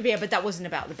mentioned. Yeah, but that wasn't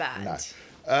about the band.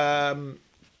 No.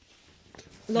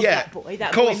 Love that boy.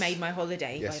 That boy made my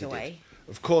holiday, by the way.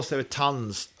 Of course, there are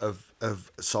tons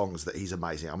of songs that he's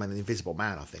amazing. I mean, The Invisible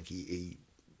Man, I think he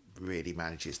really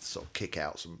manages to sort of kick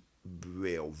out some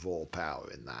real raw power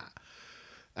in that.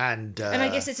 And I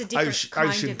guess it's a different kind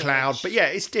Ocean of Cloud, edge. but yeah,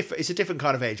 it's different. It's a different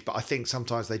kind of edge. But I think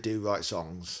sometimes they do write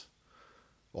songs,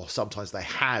 or sometimes they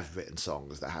have written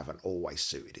songs that haven't always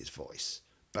suited his voice.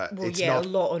 But it's not a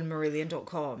lot on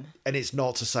Marillion.com. And it's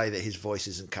not to say that his voice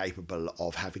isn't capable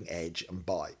of having edge and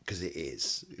bite, because it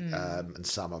is. And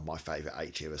some of my favourite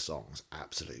H-era songs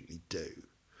absolutely do.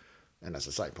 And as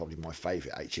I say, probably my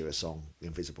favourite H-era song,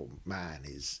 Invisible Man,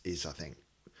 is I think,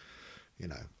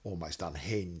 almost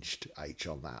unhinged H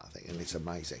on that, I think, and it's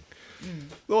amazing.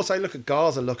 Also, look at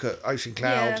Gaza, look at Ocean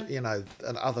Cloud,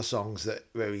 and other songs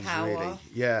where he's Power.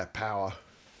 really, Power.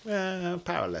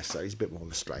 Power less so. He's a bit more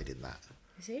restrained in that.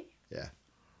 Is he? Yeah.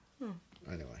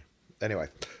 Anyway,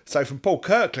 so from Paul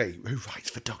Kirkley, who writes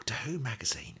for Doctor Who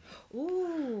magazine.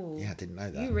 Ooh. Yeah, I didn't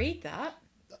know that. You read that?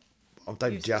 I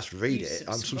don't just read you it.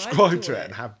 I'm subscribe subscribed to to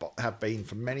it it. and have been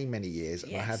for many, many years,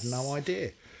 and I had Yes. no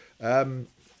idea.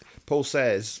 Paul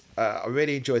says, I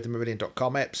really enjoyed the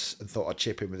Marillion.com eps and thought I'd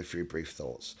chip in with a few brief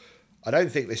thoughts. I don't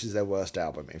think this is their worst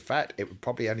album. In fact, it would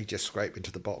probably only just scrape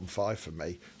into the bottom 5 for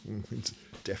me. It's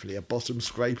definitely a bottom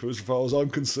scraper as far as I'm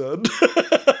concerned.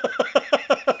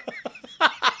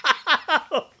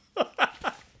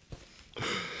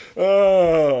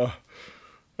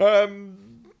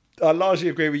 I largely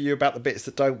agree with you about the bits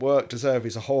that don't work. Deserve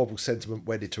is a horrible sentiment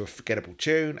wedded to a forgettable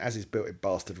tune, as is Built-In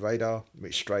Bastard Radar,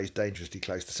 which strays dangerously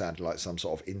close to sounding like some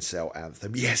sort of incel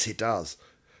anthem. Yes, it does.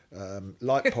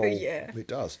 Like Paul, Yeah. It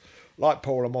does. Like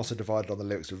Paul, I'm also divided on the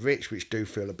lyrics of Rich, which do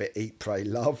feel a bit eat, pray,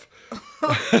 love.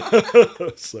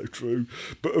 So true.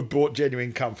 But have brought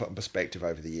genuine comfort and perspective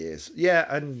over the years. Yeah,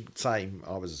 and same.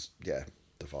 I was,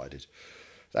 divided.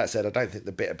 That said, I don't think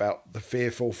the bit about the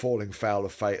fearful falling foul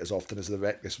of fate as often as the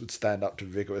reckless would stand up to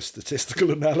rigorous statistical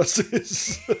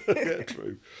analysis. Yeah,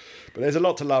 true. But there's a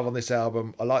lot to love on this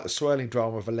album. I like the swirling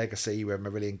drama of a legacy where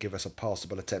Marillion give us a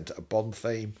passable attempt at a Bond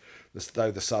theme,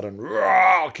 though the sudden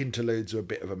rock interludes are a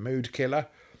bit of a mood killer.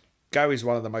 Go is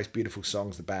one of the most beautiful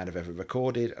songs the band have ever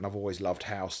recorded, and I've always loved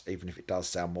House, even if it does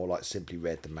sound more like Simply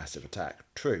Red than Massive Attack.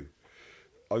 True.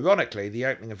 Ironically, the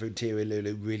opening of Interior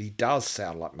Lulu really does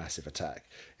sound like Massive Attack.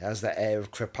 It has that air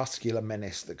of crepuscular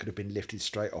menace that could have been lifted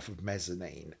straight off of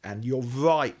Mezzanine. And you're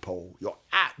right, Paul. You're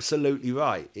absolutely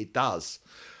right. It does.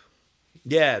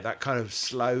 Yeah, that kind of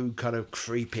slow, kind of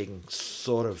creeping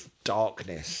sort of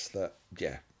darkness that,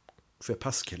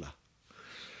 crepuscular.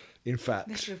 In fact...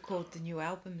 They should have called the new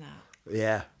album that.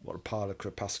 Yeah, what a pile of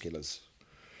crepusculars.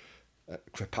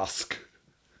 Crepusque.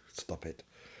 Stop it.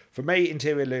 For me,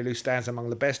 Interior Lulu stands among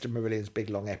the best of Marillion's big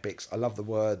long epics. I love the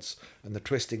words and the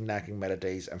twisting, nagging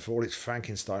melodies, and for all its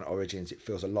Frankenstein origins, it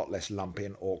feels a lot less lumpy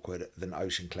and awkward than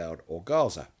Ocean Cloud or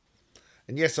Gaza.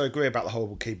 And yes, I agree about the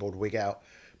horrible keyboard wig out,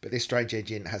 but This Strange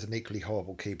Engine has an equally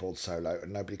horrible keyboard solo,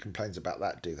 and nobody complains about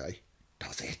that, do they?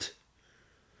 Does it?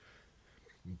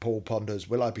 Paul ponders,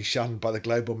 will I be shunned by the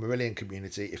global Marillion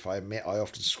community if I admit I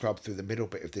often scrub through the middle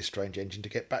bit of this strange engine to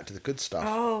get back to the good stuff?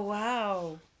 Oh,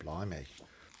 wow. Blimey.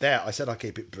 There, I said I'd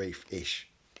keep it brief-ish.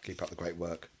 Keep up the great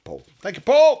work, Paul. Thank you,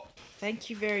 Paul!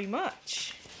 Thank you very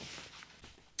much.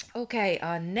 Okay,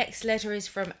 our next letter is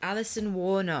from Alison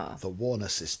Warner. The Warner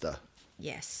sister.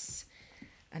 Yes.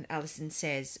 And Alison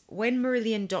says, when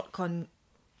Marillion.com...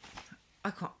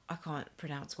 I can't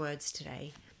pronounce words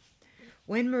today.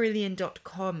 When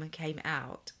Marillion.com came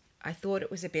out, I thought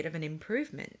it was a bit of an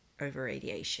improvement over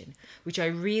Radiation, which I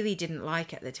really didn't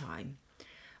like at the time.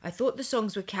 I thought the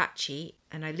songs were catchy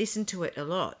and I listened to it a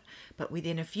lot, but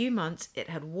within a few months it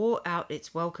had wore out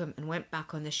its welcome and went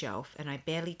back on the shelf, and I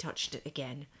barely touched it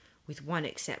again, with one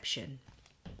exception.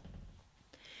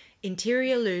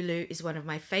 Interior Lulu is one of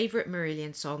my favourite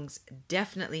Marillion songs,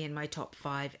 definitely in my top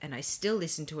 5, and I still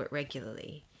listen to it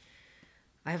regularly.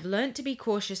 I have learnt to be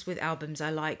cautious with albums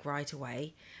I like right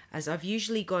away, as I've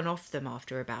usually gone off them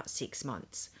after about 6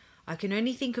 months. I can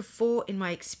only think of 4 in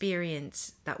my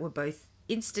experience that were both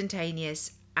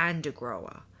instantaneous and a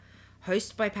grower.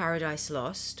 Host by Paradise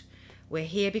Lost, We're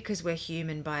Here Because We're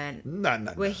Human by an...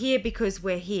 No. We're Here Because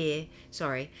We're Here.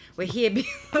 Sorry. We're Here...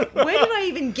 Where did I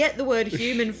even get the word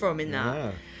human from in that?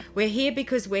 Yeah. We're Here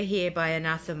Because We're Here by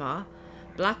Anathema.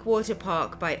 Blackwater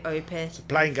Park by Opeth.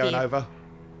 Plane going over.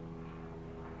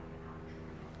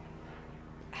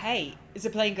 Hey, is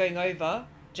a plane going over?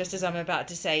 Just as I'm about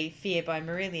to say Fear by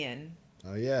Marillion.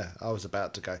 Oh, yeah. I was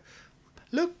about to go,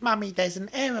 look, Mummy, there's an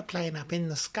aeroplane up in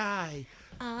the sky.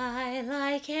 I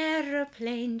like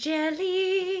aeroplane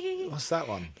jelly. What's that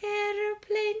one?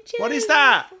 Aeroplane jelly. What is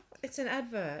that? It's an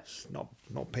advert. It's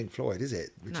not Pink Floyd, is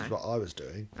it? Which No. is what I was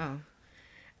doing. Oh.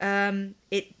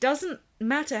 It doesn't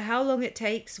matter how long it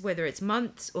takes, whether it's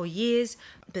months or years,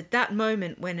 but that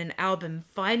moment when an album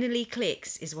finally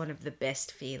clicks is one of the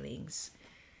best feelings.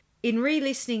 In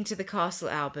re-listening to the Castle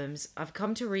albums, I've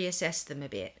come to reassess them a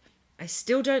bit. I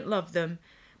still don't love them,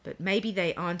 but maybe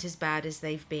they aren't as bad as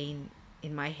they've been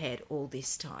in my head all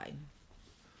this time.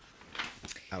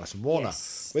 Alison Warner.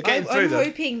 Yes. We're getting through them.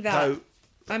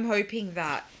 I'm hoping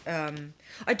that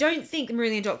I don't think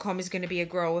Marillion.com is going to be a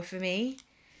grower for me.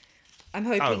 I'm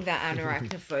hoping that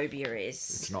Anarachnophobia is.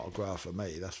 It's not a grower for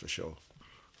me, that's for sure.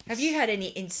 Have you had any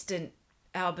instant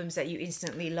albums that you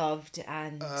instantly loved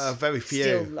and Very few.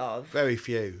 still love? Very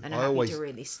few. And are happy to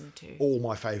re-listen to? All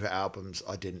my favourite albums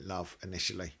I didn't love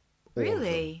initially. All of them.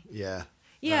 Really? Yeah.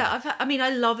 Yeah, I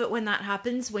love it when that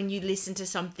happens, when you listen to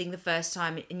something the first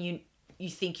time and you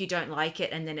think you don't like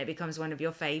it and then it becomes one of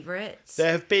your favourites.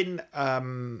 There have been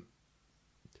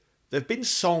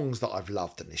songs that I've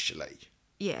loved initially.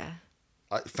 Yeah.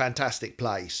 Like Fantastic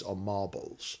Place on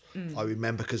Marbles. I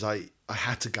remember because I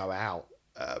had to go out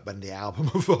when the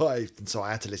album arrived, and so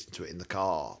I had to listen to it in the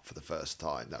car for the first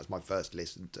time. That was my first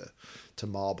listen to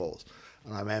Marbles.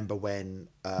 And I remember when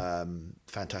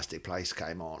Fantastic Place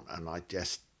came on, and I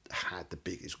just had the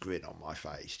biggest grin on my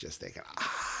face, just thinking,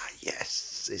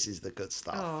 yes, this is the good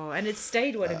stuff. Oh, and it's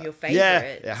stayed one of your favourites. Yeah,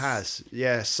 it has.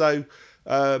 Yeah, so...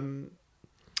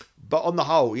 but on the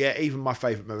whole, yeah, even my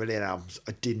favourite Marillion albums,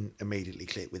 I didn't immediately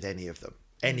click with any of them.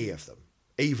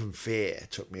 Even Fear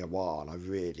took me a while, and I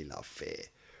really love Fear.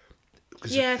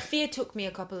 Yeah, Fear took me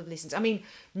a couple of listens. I mean,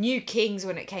 New Kings,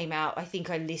 when it came out, I think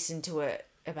I listened to it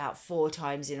about 4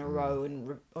 times in a row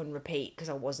and on repeat because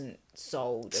I wasn't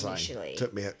sold initially.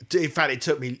 In fact, it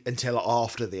took me until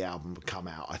after the album had come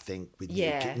out, I think, with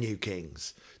New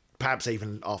Kings. Perhaps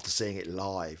even after seeing it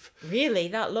live. Really?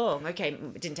 That long? Okay,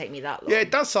 it didn't take me that long. Yeah, it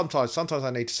does sometimes. Sometimes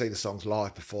I need to see the songs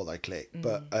live before they click.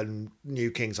 And New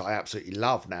Kings I absolutely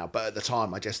love now. But at the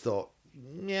time I just thought,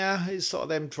 yeah, it's sort of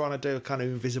them trying to do a kind of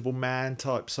Invisible Man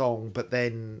type song. But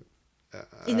then...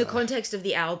 in the context of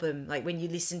the album, like when you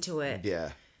listen to it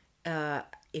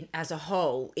as a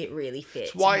whole, it really fits.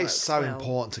 It's why it's so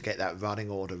important to get that running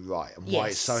order right. And why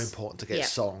it's so important to get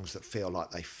songs that feel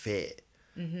like they fit.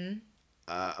 Mm-hmm.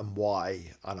 And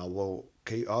why, and I will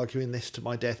keep arguing this to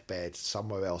my deathbed,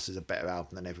 Somewhere Else is a better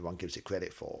album than everyone gives it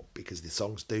credit for, because the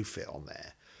songs do fit on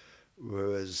there.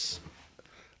 Whereas,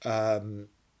 the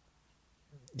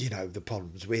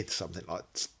problems with something like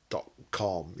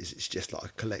 .com is it's just like a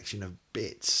collection of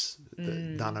bits.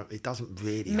 That it doesn't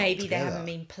really maybe they haven't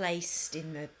been placed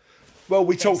in the... Well,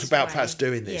 we talked about perhaps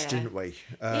doing this, didn't we?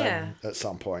 At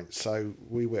some point, so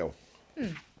we will.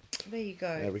 There you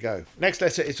go. There we go. Next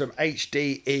letter is from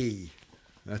HDE.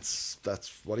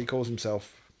 That's what he calls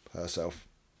himself, herself,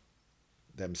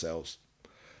 themselves.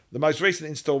 The most recent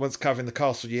instalments covering the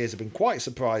Castle years have been quite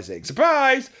surprising.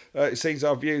 Surprise! It seems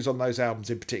our views on those albums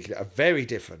in particular are very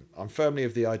different. I'm firmly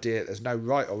of the idea that there's no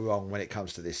right or wrong when it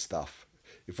comes to this stuff.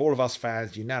 If all of us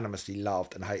fans unanimously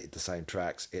loved and hated the same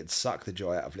tracks, it'd suck the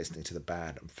joy out of listening to the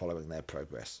band and following their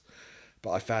progress.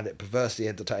 But I found it perversely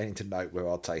entertaining to note where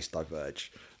our tastes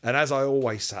diverge. And as I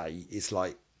always say, it's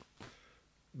like,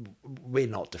 we're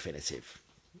not definitive.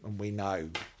 And we know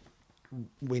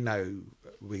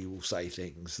we will say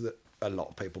things that a lot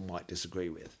of people might disagree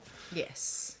with.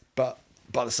 Yes. But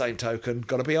by the same token,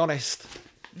 got to be honest.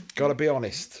 Got to be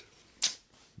honest.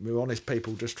 We're honest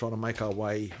people just trying to make our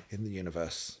way in the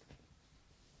universe.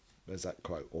 There's that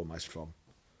quote almost from.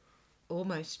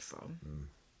 Almost from?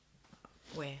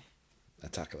 Where?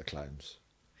 Attack of the Clones.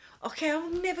 Okay,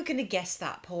 I'm never going to guess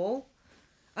that, Paul.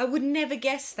 I would never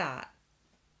guess that.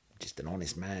 Just an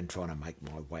honest man trying to make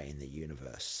my way in the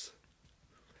universe.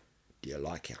 Do you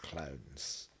like your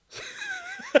clones?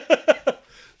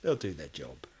 They'll do their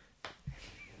job.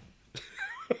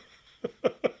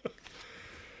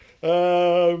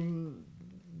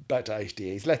 Back to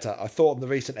HDE's letter. I thought the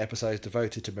recent episodes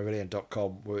devoted to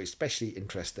Marillion.com were especially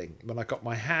interesting. When I got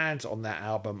my hands on that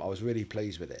album, I was really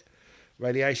pleased with it.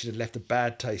 Radiation had left a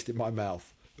bad taste in my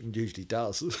mouth. It usually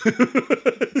does.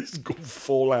 It's got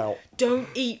fallout. Don't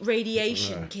eat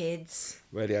Radiation, kids.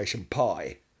 Radiation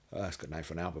Pie. Oh, that's a good name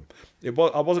for an album. I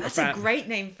wasn't That's a fan. a great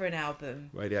name for an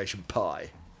album. Radiation Pie.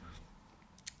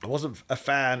 I wasn't a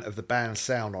fan of the band's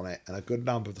sound on it, and a good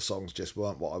number of the songs just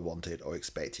weren't what I wanted or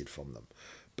expected from them.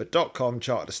 But .com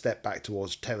charted a step back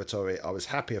towards territory I was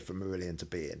happier for Marillion to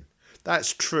be in.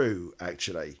 That's true,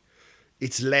 actually.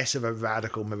 It's less of a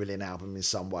radical Marillion album in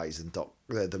some ways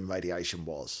than Radiation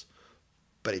was.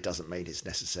 But it doesn't mean it's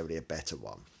necessarily a better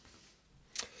one,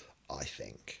 I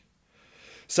think.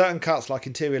 Certain cuts like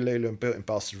Interior Lulu and Built-in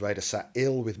Bastard Raider sat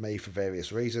ill with me for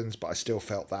various reasons, but I still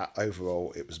felt that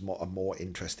overall it was a more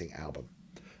interesting album.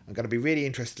 I'm going to be really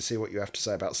interested to see what you have to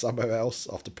say about Somewhere Else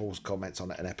after Paul's comments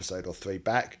on it an episode or 3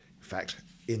 back. In fact,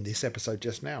 in this episode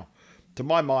just now. To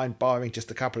my mind, barring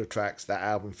just a couple of tracks, that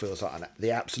album feels like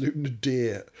the absolute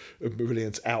nadir of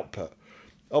Marillion's output.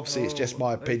 Obviously, it's just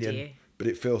my opinion, but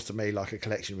it feels to me like a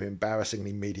collection of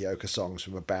embarrassingly mediocre songs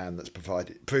from a band that's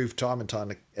proved time and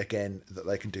time again that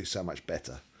they can do so much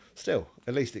better. Still,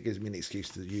 at least it gives me an excuse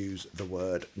to use the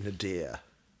word nadir.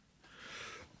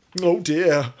 Oh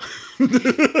dear.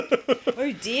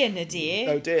 Oh dear, Nadir.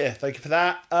 Oh dear, thank you for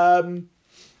that.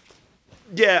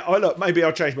 Yeah, maybe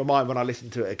I'll change my mind when I listen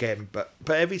to it again, but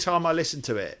every time I listen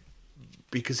to it,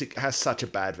 because it has such a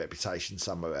bad reputation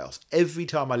Somewhere Else, every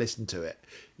time I listen to it,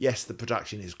 yes, the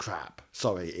production is crap.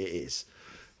 Sorry, it is.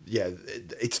 Yeah,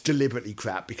 it's deliberately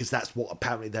crap because that's what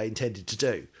apparently they intended to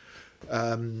do.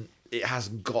 It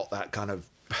hasn't got that kind of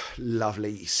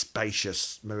lovely,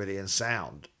 spacious Marillion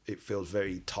sound. It feels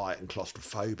very tight and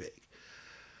claustrophobic.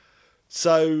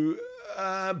 So,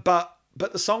 but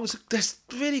the songs, there's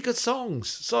really good songs.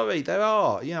 Sorry, there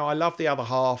are. You know, I love The Other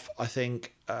Half. I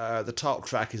think the title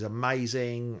track is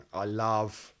amazing. I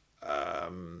love, I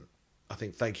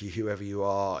think Thank You Whoever You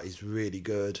Are is really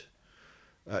good.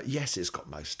 Yes, it's got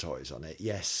Most Toys on it.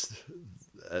 Yes,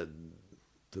 The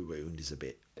Wound is a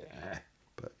bit,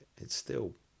 but it's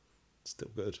still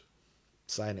good.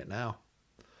 Saying it now.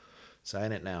 We'll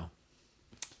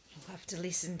have to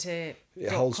listen to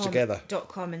It holds together.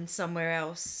 .com and Somewhere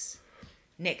Else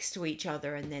next to each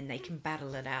other, and then they can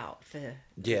battle it out for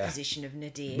the position of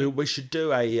Nadir. We should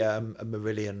do a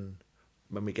Marillion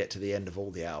when we get to the end of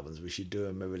all the albums. We should do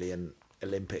a Marillion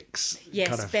Olympics. Yes,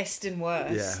 kind of, best and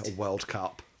worst. Yeah, a World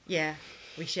Cup. Yeah,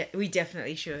 we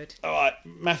definitely should. All right,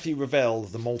 Matthew Revell,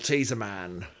 the Malteser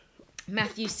Man.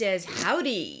 Matthew says,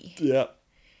 howdy. Yeah.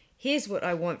 Here's what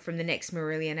I want from the next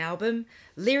Marillion album.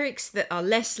 Lyrics that are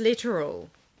less literal.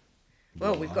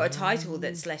 Well, we've got a title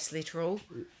that's less literal.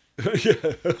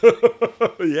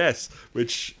 Yes,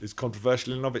 which is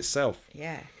controversial in and of itself.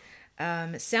 Yeah.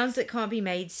 Sounds That Can't Be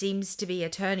Made seems to be a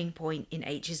turning point in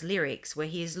H's lyrics, where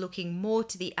he is looking more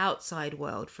to the outside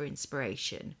world for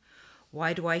inspiration.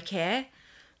 Why do I care?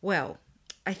 Well,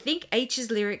 I think H's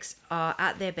lyrics are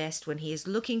at their best when he is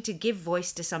looking to give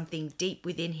voice to something deep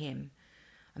within him.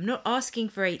 I'm not asking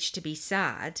for H to be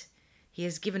sad. He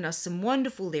has given us some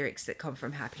wonderful lyrics that come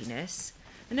from happiness.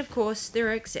 And of course, there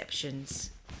are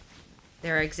exemptions,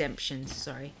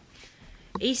 sorry.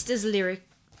 Easter's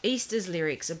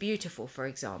lyrics are beautiful, for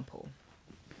example.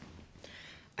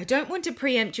 I don't want to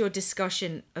preempt your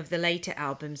discussion of the later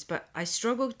albums, but I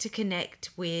struggle to connect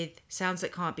with Sounds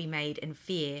That Can't Be Made and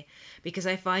Fear because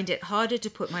I find it harder to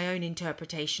put my own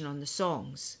interpretation on the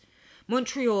songs.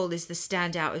 Montreal is the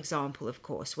standout example, of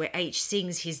course, where H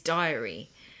sings his diary.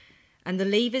 And The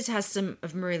Leavers has some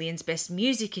of Marillion's best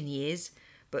music in years,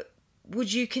 but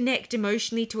would you connect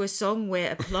emotionally to a song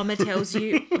where a plumber tells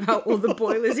you about all the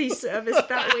boilers he serviced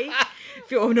that week?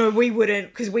 Oh no, we wouldn't,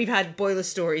 because we've had boiler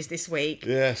stories this week.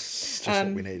 Yes, just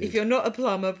what we needed. If you're not a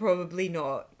plumber, probably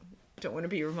not. Don't want to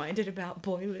be reminded about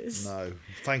boilers. No,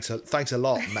 thanks a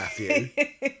lot, Matthew.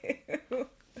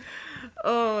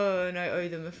 Oh, and I owe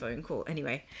them a phone call.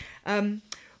 Anyway,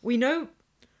 we know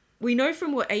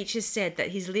from what H has said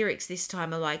that his lyrics this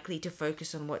time are likely to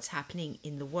focus on what's happening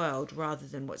in the world rather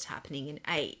than what's happening in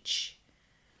H.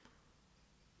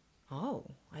 Oh,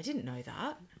 I didn't know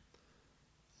that.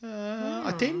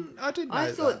 I didn't know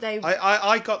I thought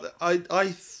that.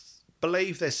 I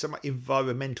believe there's some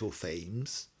environmental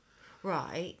themes.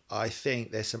 Right. I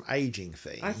think there's some aging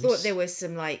themes. I thought there was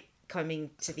some like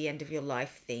coming to the end of your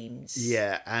life themes.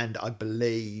 Yeah, and I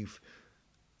believe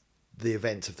the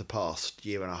events of the past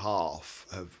year and a half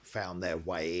have found their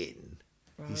way in.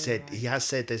 He has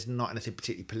said there's not anything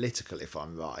particularly political, if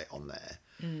I'm right, on there,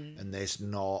 and there's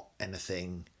not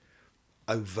anything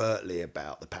overtly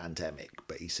about the pandemic.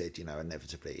 But he said,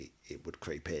 inevitably it would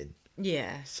creep in.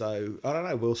 Yeah. So I don't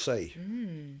know. We'll see.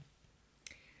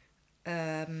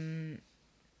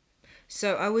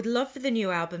 So I would love for the new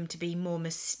album to be more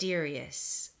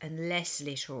mysterious and less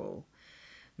literal.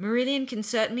 Marillion can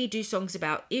certainly do songs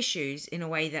about issues in a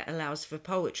way that allows for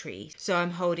poetry, so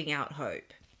I'm holding out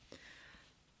hope.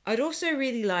 I'd also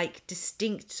really like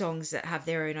distinct songs that have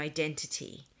their own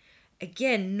identity.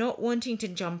 Again, not wanting to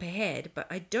jump ahead, but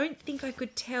I don't think I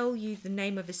could tell you the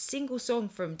name of a single song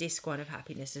from Disc 1 of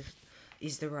Happiness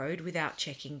Is the Road without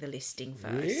checking the listing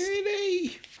first.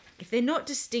 Really? If they're not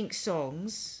distinct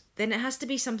songs, then it has to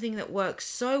be something that works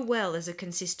so well as a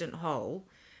consistent whole,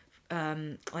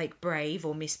 like Brave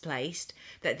or Misplaced,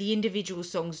 that the individual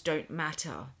songs don't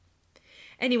matter.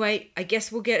 Anyway, I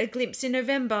guess we'll get a glimpse in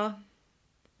November.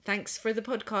 Thanks for the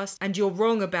podcast. And you're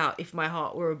wrong about If My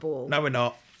Heart Were a Ball. No, we're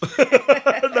not.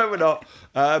 No, we're not.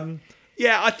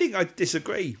 Yeah, I think I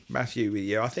disagree, Matthew, with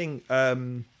you. I think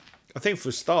for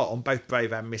a start, on both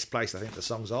Brave and Misplaced, I think the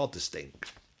songs are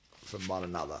distinct from one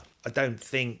another. I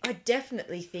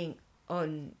definitely think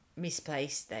on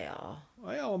Misplaced they are.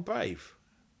 Oh, yeah, on Brave.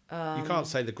 You can't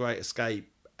say The Great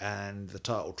Escape and the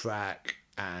title track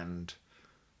and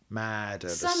Mad are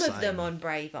the same. Some of them on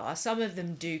Brave are. Some of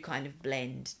them do kind of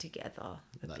blend together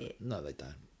a bit. No, they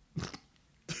don't.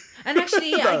 And actually,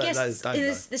 yeah, I guess don't,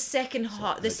 the second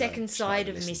side of listen to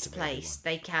me, Misplaced,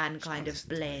 they can kind of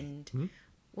blend.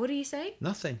 What do you say?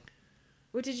 Nothing.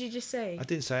 What did you just say? I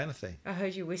didn't say anything. I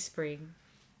heard you whispering.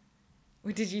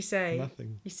 What did you say?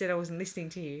 Nothing. You said I wasn't listening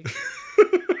to you.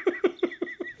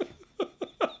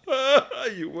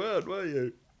 You weren't, were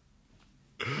you?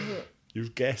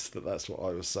 You've guessed that that's what I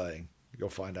was saying. You'll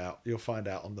find out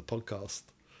on the podcast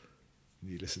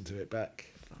when you listen to it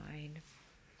back. Fine.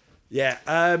 Yeah.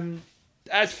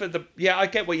 As for I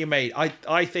get what you mean.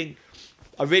 I think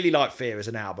I really like Fear as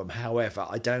an album. However,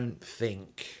 I don't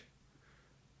think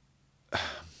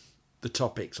the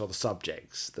topics or the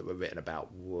subjects that were written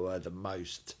about were the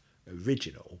most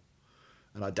original.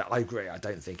 And I agree. I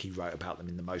don't think he wrote about them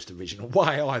in the most original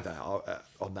way either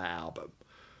on that album.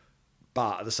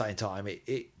 But at the same time,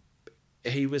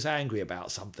 he was angry about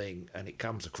something, and it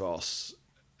comes across,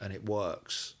 and it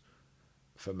works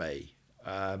for me.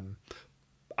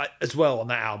 As well on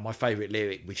that album, my favourite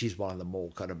lyric, which is one of the more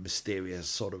kind of mysterious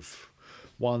sort of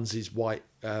ones, is White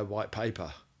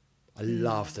Paper. I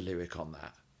love the lyric on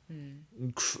that.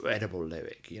 Incredible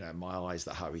lyric. My eyes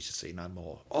that hurry to see no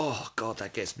more. Oh God,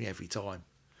 that gets me every time.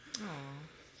 Aww.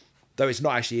 Though it's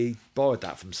not actually, he borrowed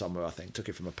that from somewhere, I think, took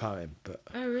it from a poem. But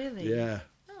oh really? Yeah.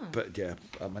 Oh. But yeah,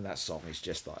 I mean, that song is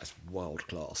just like, it's world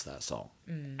class, that song.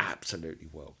 Absolutely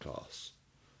world class.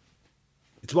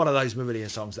 It's one of those Marillion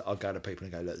songs that I'll go to people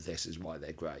and go, look, this is why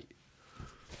they're great.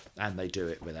 And they do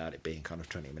it without it being kind of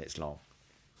 20 minutes long.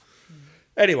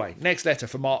 Anyway, next letter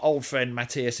from our old friend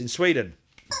Matthias in Sweden.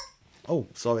 Oh,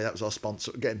 sorry, that was our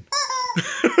sponsor again.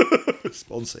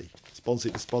 Sponsy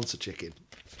the sponsor chicken.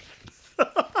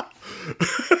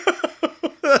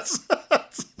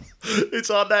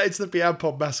 It's the Beyond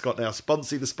Pod mascot now.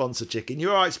 Sponsy the sponsor chicken. You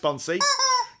all right, Sponsy?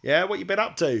 Yeah, what you been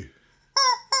up to?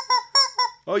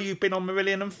 Oh, you've been on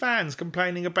Marillion and Fans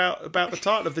complaining about the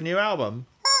title of the new album.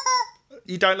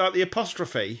 You don't like the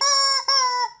apostrophe?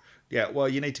 Yeah, well,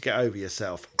 you need to get over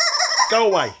yourself. Go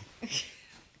away.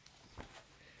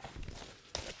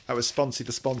 That was Sponsy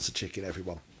the sponsor chicken,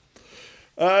 everyone.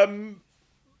 Little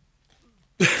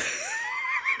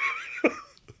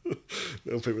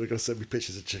people are going to send me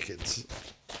pictures of chickens.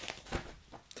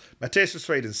 Matthias from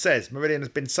Sweden says, Marillion has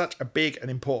been such a big and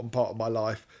important part of my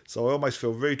life, so I almost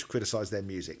feel rude to criticise their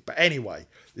music. But anyway,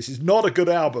 this is not a good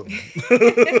album.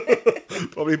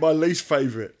 Probably my least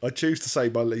favourite. I choose to say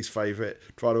my least favourite,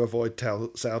 try to avoid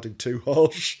sounding too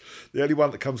harsh. The only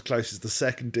one that comes close is the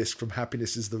second disc from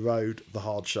Happiness is the Road, The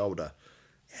Hard Shoulder.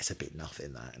 Yeah, it's a bit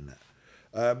nothing, that, isn't it?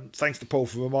 Thanks to Paul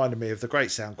for reminding me of the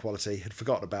great sound quality. Had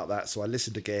forgotten about that, so I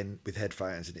listened again with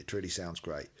headphones and it truly sounds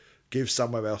great. Give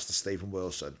Somewhere Else to Stephen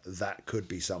Wilson. That could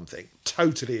be something.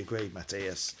 Totally agree,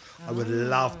 Matthias. I would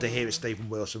love to hear a Stephen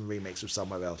Wilson remix of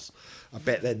Somewhere Else. I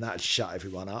bet then that'd shut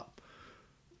everyone up.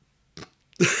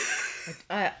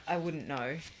 I wouldn't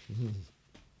know.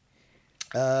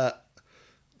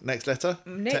 Next letter.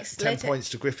 10 points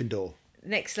to Gryffindor.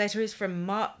 Next letter is from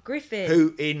Mark Griffin.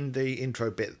 Who, in the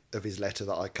intro bit of his letter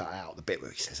that I cut out, the bit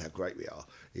where he says how great we are,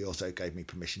 he also gave me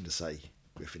permission to say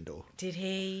Gryffindor. Did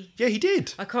he? Yeah, he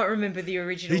did. I can't remember the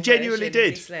original. He genuinely version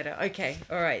did. Of this letter. Okay,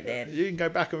 all right then. You can go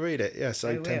back and read it. Yeah,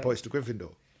 so 10 points to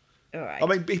Gryffindor. All right. I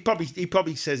mean, he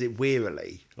probably says it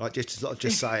wearily, like just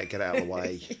say it, get out of the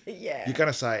way. Yeah. You're going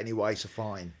to say it anyway, so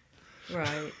fine.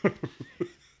 Right.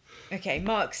 Okay,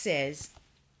 Mark says,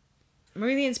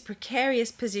 Marillion's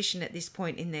precarious position at this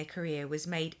point in their career was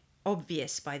made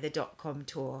obvious by the .com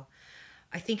tour.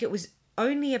 I think it was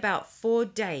only about 4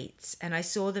 dates, and I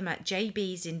saw them at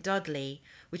JB's in Dudley,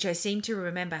 which I seem to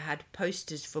remember had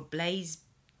posters for Blaze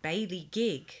Bayley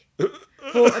gig. Sorry,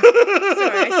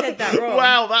 I said that wrong.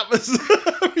 Wow, that was...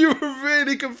 you were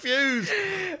really confused.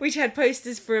 Which had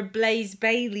posters for a Blaze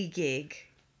Bayley gig.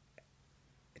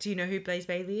 Do you know who Blaze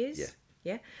Bayley is? Yeah.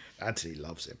 Yeah? Anthony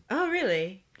loves him. Oh,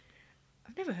 really?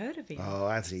 I've never heard of him. Oh,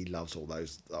 Anthony loves all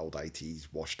those old 80s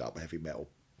washed up heavy metal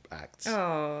acts.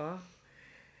 Oh.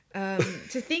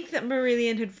 To think that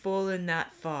Marillion had fallen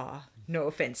that far. No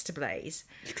offence to Blaze.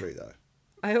 It's true, though.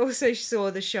 I also saw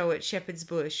the show at Shepherd's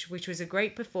Bush, which was a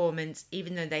great performance,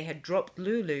 even though they had dropped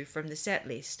Lulu from the set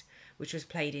list, which was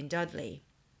played in Dudley.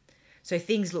 So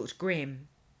things looked grim.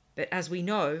 But as we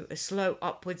know, a slow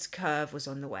upwards curve was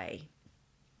on the way.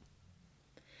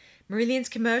 Marillion's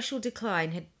commercial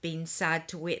decline had been sad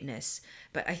to witness,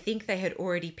 but I think they had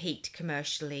already peaked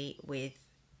commercially with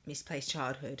Misplaced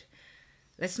Childhood.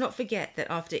 Let's not forget that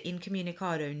after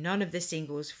Incommunicado, none of the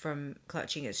singles from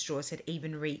Clutching at Straws had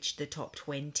even reached the top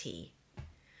 20.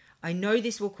 I know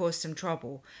this will cause some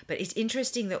trouble, but it's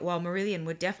interesting that while Marillion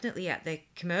were definitely at their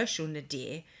commercial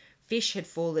nadir, Fish had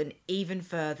fallen even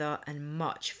further and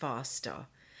much faster.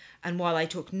 And while I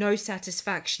took no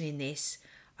satisfaction in this,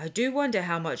 I do wonder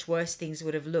how much worse things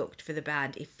would have looked for the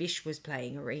band if Fish was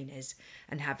playing arenas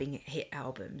and having hit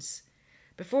albums.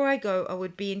 Before I go, I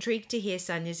would be intrigued to hear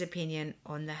Sonia's opinion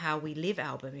on the How We Live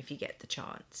album if you get the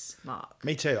chance, Mark.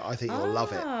 Me too. I think you'll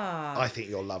love it. I think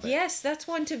you'll love it. Yes, that's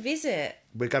one to visit.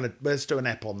 Let's do an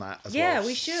ep on that as well. Yeah,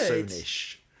 we should.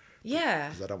 Soonish. Yeah.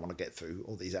 Because I don't want to get through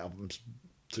all these albums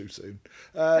too soon.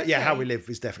 Okay. Yeah, How We Live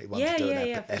is definitely one to do an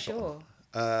ep for sure.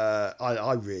 on.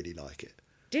 I really like it.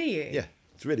 Do you? Yeah,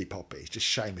 it's really poppy. It's just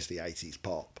shamelessly 80s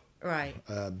pop. Right.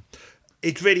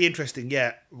 It's really interesting,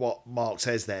 what Mark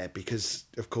says there, because,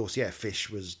 of course, Fish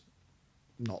was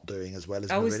not doing as well as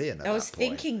Marillion at that point. I was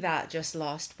thinking that just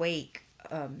last week,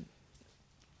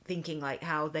 thinking like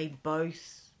how they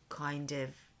both kind of,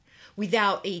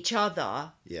 without each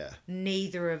other,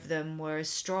 neither of them were as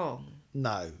strong.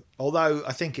 No, although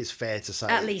I think it's fair to say...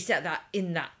 At least at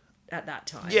that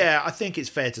time. Yeah, I think it's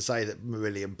fair to say that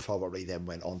Marillion probably then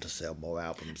went on to sell more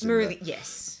albums.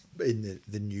 Yes. In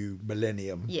the new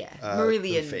millennium. Yeah,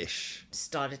 Marillion Fish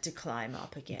started to climb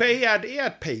up again. But he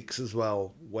had peaks as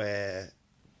well where,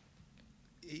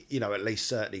 at least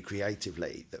certainly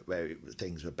creatively, where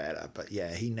things were better. But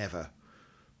he never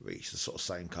reached the sort of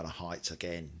same kind of heights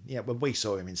again. Yeah, when we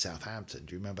saw him in Southampton,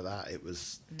 do you remember that? It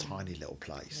was a tiny little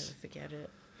place. Never forget it.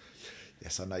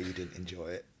 Yes, I know you didn't enjoy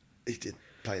it. He did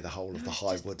play the whole of the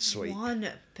Highwood Suite. One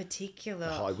particular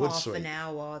an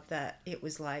hour that it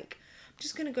was like, I'm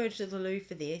just going to go to the loo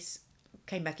for this.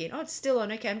 Came back in. Oh, it's still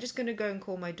on. Okay, I'm just going to go and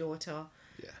call my daughter.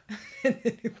 Yeah. And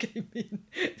then it came in.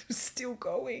 It was still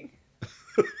going.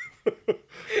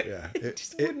 Yeah. It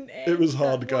just wouldn't end. It was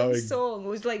hard going. One song. It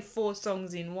was like 4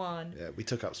 songs in one. Yeah, we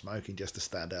took up smoking just to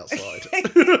stand outside.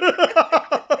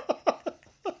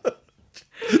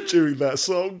 During that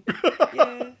song.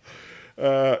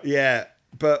 Yeah.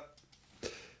 But...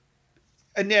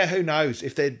 And who knows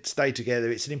if they'd stay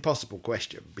together? It's an impossible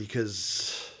question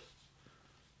because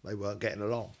they weren't getting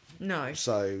along. No.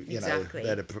 So exactly.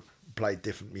 they'd have played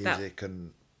different music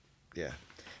and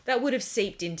that would have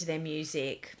seeped into their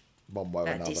music. One way or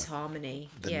another. That disharmony.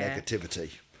 The negativity.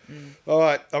 All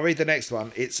right, I'll read the next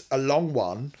one. It's a long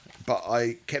one, but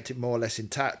I kept it more or less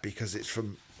intact because it's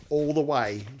from all the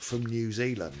way from New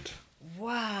Zealand,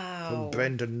 Wow. from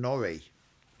Brendan Norrie,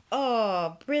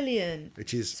 Oh, brilliant.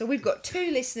 which is... So we've got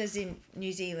 2 listeners in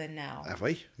New Zealand now. Have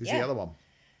we? Who's Yeah. the other one?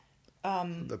 The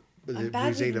I'm bad New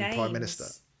with Zealand Prime names. Minister.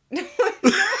 No.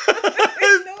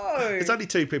 There's only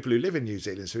 2 people who live in New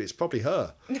Zealand, so it's probably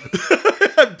her.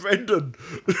 And Brendan.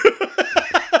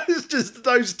 It's just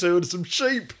those 2 and some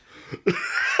sheep.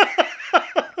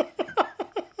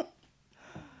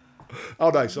 Oh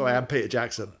no, sorry, I'm Peter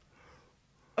Jackson.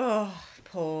 Oh,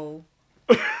 Paul.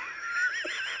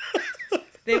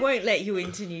 They won't let you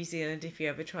into New Zealand if you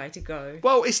ever try to go.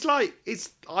 Well, it's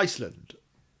Iceland.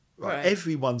 Right.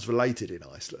 Everyone's related in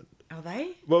Iceland. Are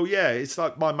they? Well, yeah, it's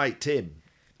like my mate Tim,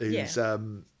 whose Yeah.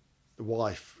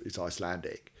 wife is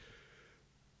Icelandic.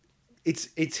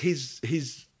 It's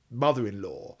his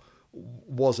mother-in-law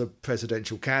was a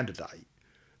presidential candidate.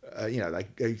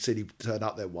 They said he'd turn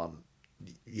up there one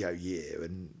year,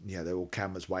 and there were all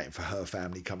cameras waiting for her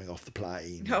family coming off the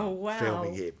plane, Oh, wow.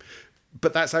 filming him.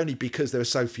 But that's only because there are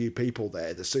so few people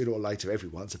there that sooner or later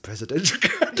everyone's a presidential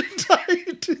candidate.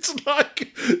 It's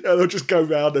like they'll just go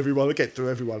round everyone and get through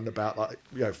everyone in about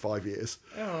 5 years.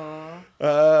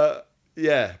 Oh.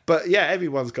 Yeah, but yeah,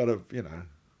 everyone's kind of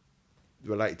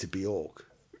related to Bjork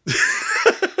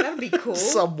That would be cool.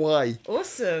 some way.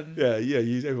 Awesome. Yeah,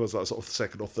 everyone's like sort of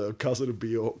second or third cousin of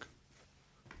Bjork.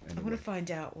 I want to find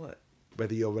out what.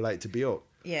 Whether you're related to Bjork.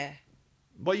 Yeah.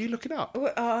 What are you looking up?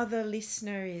 What our other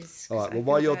listener is. All right, well,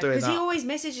 while you're doing Because he that- always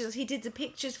messages us. He did the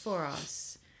pictures for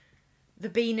us. The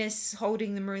Venus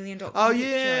holding the Marillion.com Oh, picture.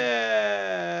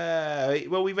 yeah.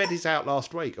 Well, we read his out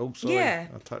last week. Oh, sorry. Yeah.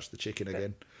 I touched the chicken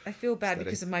again. I feel bad Steady.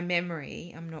 because of my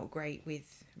memory. I'm not great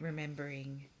with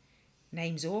remembering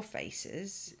names or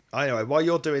faces. Anyway, while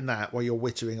you're doing that, while you're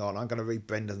wittering on, I'm going to read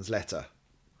Brendan's letter.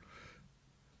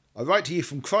 I write to you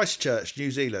from Christchurch, New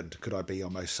Zealand. Could I be your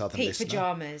most southern Pete listener?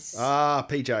 Pajamas. Ah,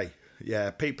 PJ. Yeah,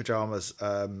 Pete Pajamas.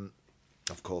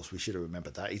 Of course, we should have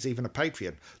remembered that. He's even a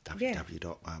Patreon.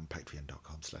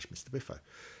 www.patreon.com/MrBiffo.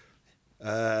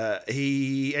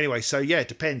 Anyway, so yeah, it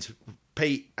depends.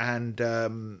 Pete and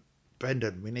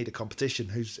Brendan, we need a competition.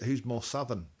 Who's more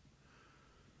southern?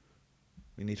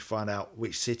 We need to find out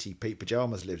which city Pete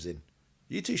Pajamas lives in.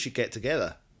 You 2 should get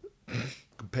together.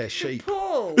 Compare sheep.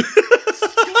 Paul,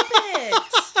 stop it.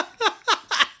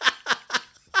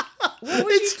 What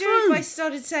would It's you do true. if I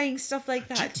started saying stuff like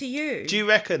that to you? Do you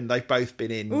reckon they've both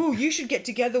been in? Oh, you should get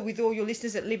together with all your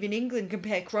listeners that live in England,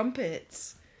 compare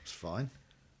crumpets. It's fine.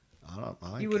 I don't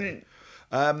mind. You wouldn't.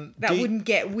 That That wouldn't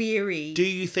get weary. Do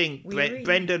you think Weary?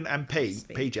 Brendan and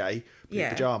PJ, Pete Yeah.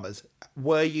 Pajamas,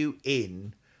 were you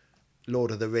in Lord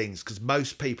of the Rings? Because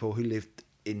most people who lived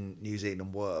in New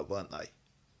Zealand weren't they?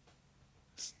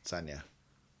 Sanya.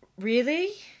 Really?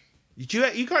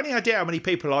 You got any idea how many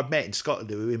people I've met in Scotland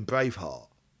who were in Braveheart?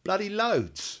 Bloody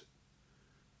loads.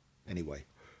 Anyway,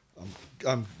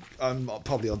 I'm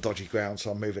probably on dodgy ground,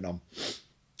 so I'm moving on.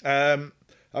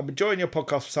 I've been enjoying your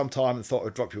podcast for some time and thought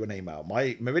I'd drop you an email.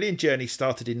 My Marillion journey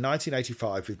started in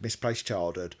 1985 with Misplaced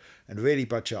Childhood, and really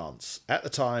by chance. At the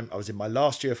time, I was in my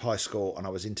last year of high school and I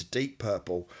was into Deep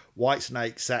Purple,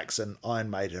 Whitesnake, Saxon, Iron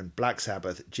Maiden, Black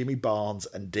Sabbath, Jimmy Barnes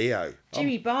and Dio.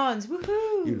 Jimmy Barnes,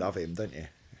 woohoo! You love him, don't you?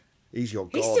 He's your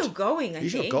god. He's still going, I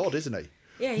He's think. your god, isn't he?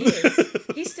 Yeah, he is.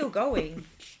 He's still going.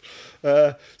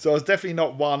 So I was definitely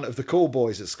not one of the cool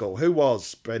boys at school. Who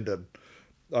was, Brendan?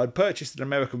 I'd purchased an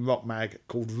American rock mag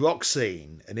called Rock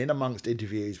Scene, and in amongst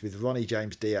interviews with Ronnie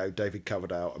James Dio, David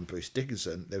Coverdale and Bruce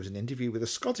Dickinson, there was an interview with a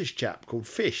Scottish chap called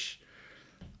Fish.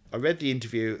 I read the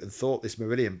interview and thought this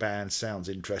Marillion band sounds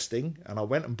interesting, and I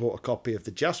went and bought a copy of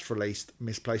the just released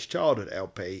Misplaced Childhood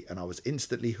LP, and I was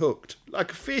instantly hooked,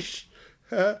 like a fish.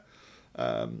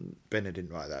 Brendan didn't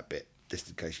write that bit, just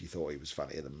in case you thought he was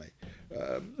funnier than me.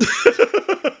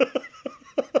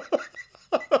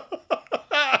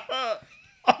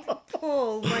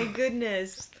 Paul, my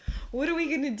goodness. What are we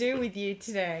going to do with you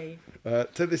today?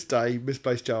 To this day,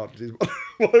 Misplaced Childhood is one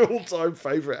of my all-time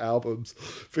favourite albums.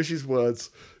 Fish's words,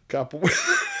 coupled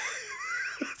with...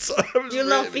 You're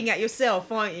laughing at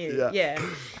yourself, aren't you? Yeah.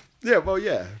 Yeah, well,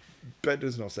 yeah.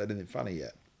 Brendan's not said anything funny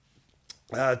yet.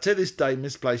 To this day,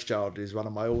 Misplaced Childhood is one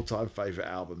of my all-time favourite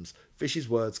albums. Fish's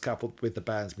words coupled with the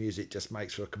band's music just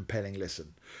makes for a compelling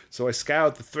listen. So I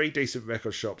scoured the 3 decent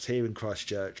record shops here in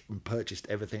Christchurch and purchased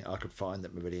everything I could find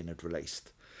that Marillion had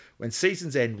released. When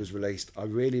Season's End was released, I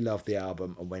really loved the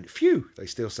album and went, phew, they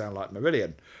still sound like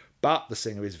Marillion. But the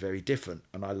singer is very different,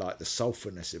 and I like the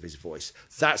soulfulness of his voice.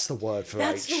 That's the word for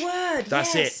That's H. the word,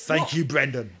 That's yes. it. Thank you,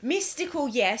 Brendan. Mystical,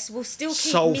 yes. We'll still keep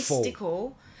Soulful.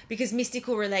 mystical. because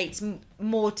mystical relates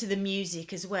more to the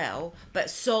music as well, but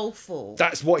soulful.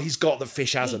 That's what he's got that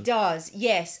Fish He hasn't. does,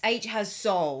 yes. H has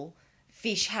soul.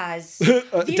 Fish has.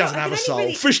 It doesn't have a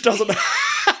soul. Fish doesn't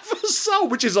have a soul,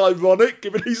 which is ironic,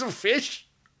 given he's a fish.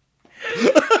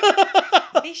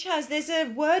 Fish has. There's a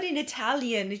word in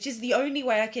Italian. It's just the only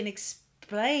way I can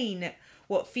explain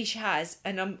what fish has,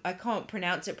 and I can't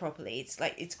pronounce it properly.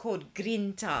 It's called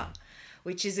grinta,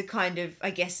 which is a kind of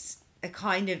edginess,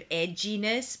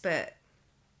 but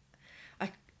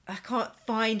I can't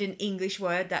find an English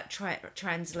word that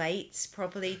translates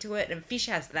properly to it, and fish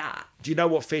has that. Do you know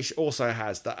what fish also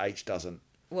has that H doesn't?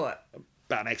 What?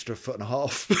 About an extra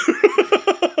 1.5 foot.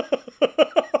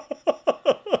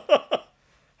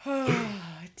 Oh,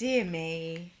 dear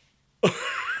me.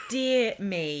 Dear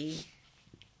me.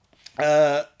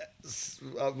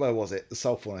 Where was it? The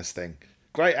Soulfulness thing.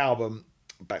 Great album.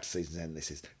 Back to Season's End,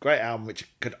 this is. Great album, which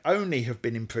could only have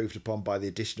been improved upon by the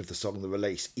addition of the song The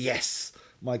Release. Yes!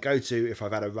 My go-to if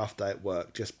I've had a rough day at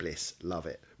work. Just bliss. Love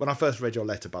it. When I first read your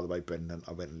letter, by the way, Brendan,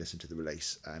 I went and listened to The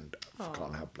Release, and I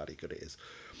forgot how bloody good it is.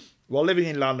 While living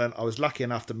in London, I was lucky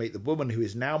enough to meet the woman who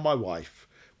is now my wife.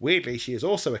 Weirdly, she is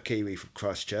also a Kiwi from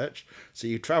Christchurch, so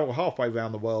you travel halfway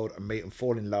around the world and meet and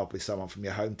fall in love with someone from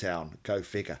your hometown. Go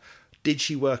figure. Did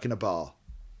she work in a bar?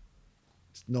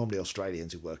 It's normally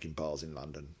Australians who work in bars in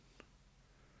London.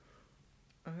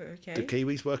 Oh, okay. Do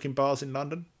Kiwis work in bars in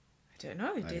London? I don't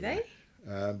know. Do they?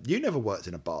 You never worked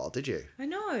in a bar, did you? I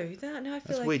know. That now I feel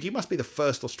That's like weird. You must be the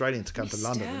first Australian to come to missed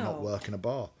London and not out. work in a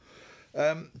bar.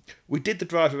 We did the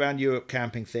drive around Europe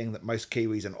camping thing that most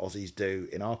Kiwis and Aussies do.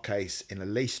 In our case, in a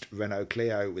leased Renault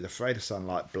Clio with Afraid of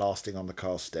Sunlight blasting on the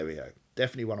car stereo.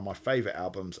 Definitely one of my favourite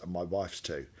albums, and my wife's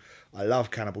too. I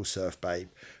love Cannibal Surf, Babe.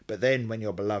 But then when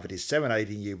your beloved is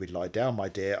serenading you with Lie Down, My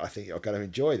Dear, I think you're going to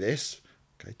enjoy this.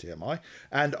 Okay, TMI.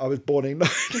 And I was born in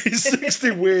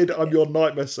 1960. Weird, I'm your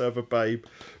nightmare surfer, babe.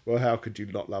 Well, how could you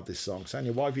not love this song?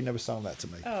 Sanya, why have you never sung that to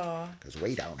me? Oh. Because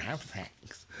we don't have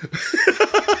thanks.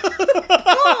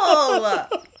 Paul!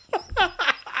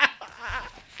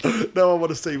 No, I want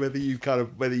to see whether you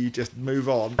just move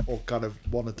on or kind of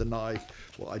want to deny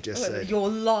what I just said. Your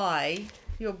lie.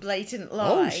 Your blatant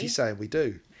lie. Oh, she's saying we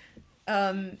do.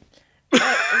 What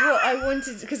I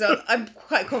wanted, because I'm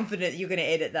quite confident you're going to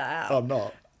edit that out. I'm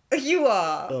not. You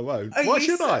are. I won't. Are Why you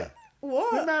should I?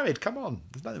 What? We're married. Come on.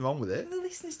 There's nothing wrong with it. The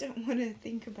listeners don't want to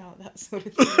think about that sort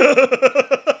of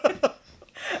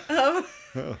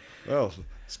thing. Well,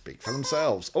 speak for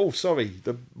themselves. Oh, sorry.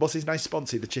 What's his name?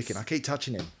 Sponsy, the chicken. I keep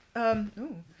touching him. Yeah.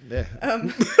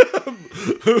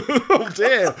 Oh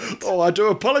dear. Oh, I do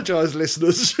apologise,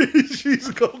 listeners. She's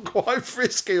got quite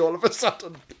frisky all of a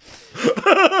sudden.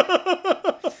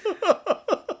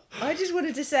 I just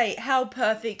wanted to say how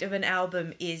perfect of an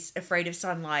album is Afraid of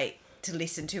Sunlight to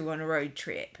listen to on a road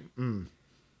trip.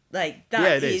 Like,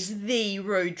 that is the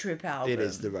road trip album. It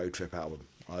is the road trip album.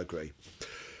 I agree.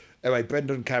 Anyway,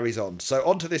 Brendan carries on. So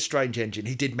onto this Strange Engine.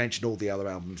 He did mention all the other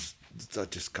albums. So I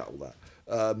just cut all that.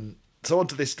 So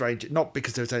onto this Strange... Not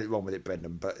because there was anything wrong with it,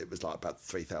 Brendan, but it was like about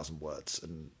 3,000 words.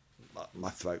 And my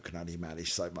throat can only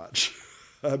manage so much.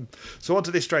 So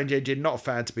onto this Strange Engine. Not a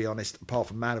fan, to be honest, apart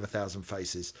from Man of a Thousand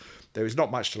Faces. There is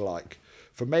not much to like.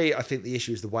 For me, I think the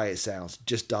issue is the way it sounds.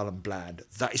 Just dull and bland.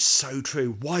 That is so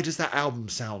true. Why does that album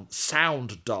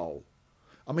sound dull?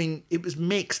 I mean, it was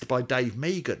mixed by Dave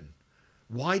Megan.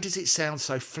 Why does it sound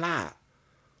so flat?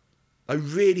 I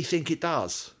really think it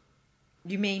does.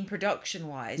 You mean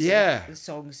production-wise? Yeah. The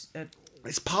songs...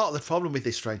 It's part of the problem with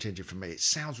this Strange Engine for me. It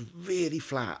sounds really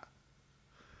flat.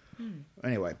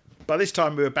 Anyway, by this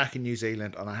time we were back in New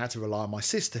Zealand and I had to rely on my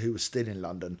sister, who was still in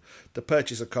London, to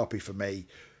purchase a copy for me.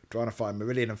 Trying to find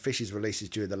Marillion and Fish's releases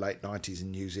during the late 90s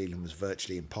in New Zealand was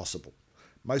virtually impossible.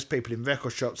 Most people in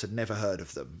record shops had never heard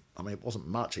of them. I mean, it wasn't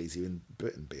much easier in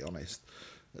Britain, to be honest,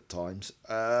 at times.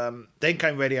 Then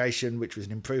came Radiation, which was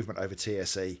an improvement over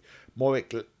TSE, more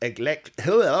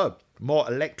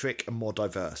electric and more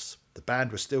diverse. The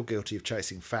band was still guilty of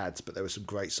chasing fads, but there were some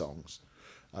great songs.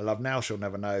 I love Now She'll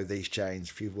Never Know, These Chains,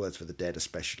 Few Words for the Dead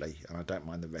especially, and I don't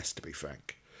mind the rest, to be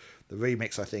frank. The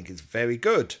remix, I think, is very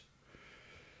good.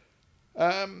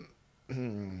 I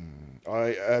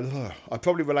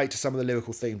probably relate to some of the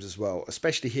lyrical themes as well,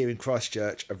 especially here in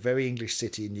Christchurch, a very English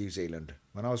city in New Zealand.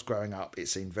 When I was growing up, it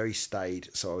seemed very staid,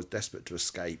 so I was desperate to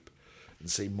escape and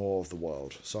see more of the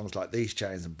world. Songs like These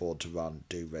Chains and Bored to Run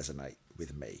do resonate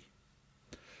with me.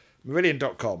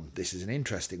 Marillion.com, this is an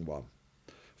interesting one.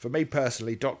 For me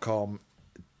personally, .com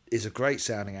is a great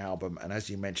sounding album, and as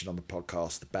you mentioned on the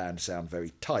podcast, the band sound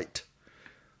very tight.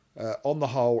 On the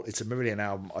whole, it's a Marillion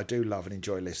album I do love and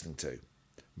enjoy listening to.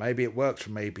 Maybe it worked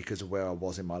for me because of where I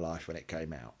was in my life when it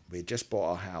came out. We had just bought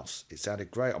our house. It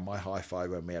sounded great on my hi-fi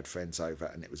when we had friends over,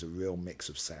 and it was a real mix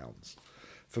of sounds.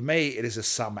 For me, it is a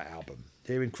summer album.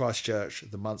 Here in Christchurch,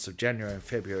 the months of January and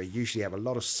February usually have a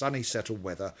lot of sunny, settled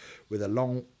weather with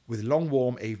long,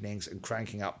 warm evenings, and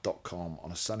cranking up .com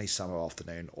on a sunny summer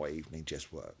afternoon or evening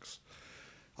just works.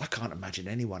 I can't imagine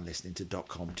anyone listening to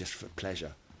 .com just for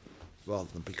pleasure, rather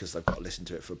than because they've got to listen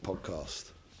to it for a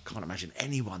podcast. Can't imagine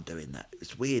anyone doing that.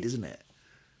 It's weird, isn't it?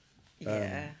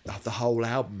 Yeah. The whole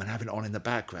album and having it on in the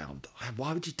background.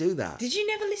 Why would you do that? Did you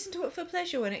never listen to it for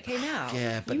pleasure when it came out?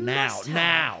 Yeah, but You now, must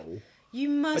have. You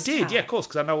must I did, have. yeah, of course,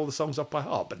 because I know all the songs off by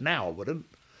heart. But now I wouldn't.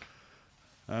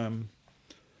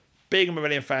 Being a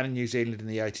Marillion fan in New Zealand in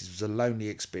the 80s was a lonely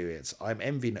experience. I'm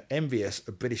envious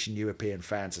of British and European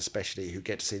fans especially who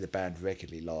get to see the band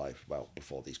regularly live, well,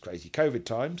 before these crazy COVID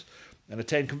times, and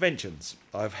attend conventions.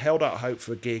 I've held out hope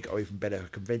for a gig or even better, a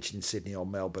convention in Sydney or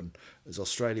Melbourne, as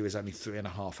Australia is only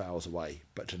 3.5 hours away,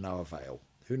 but to no avail.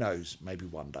 Who knows, maybe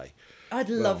one day. I'd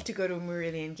love to go to a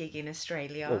Marillion gig in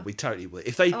Australia. Well, we totally would.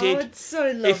 If they did, I'd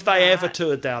so love if they that. ever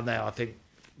toured down there, I think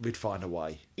we'd find a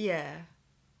way. Yeah.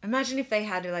 Imagine if they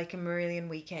had like a Marillion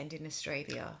weekend in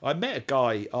Australia. I met a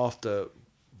guy after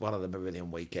one of the Marillion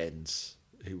weekends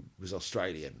who was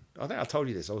Australian. I think I told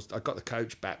you this. I got the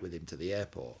coach back with him to the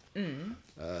airport, and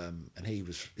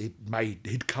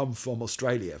he'd come from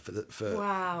Australia for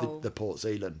Wow. the Port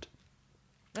Zealand.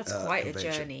 That's quite a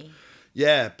convention. journey.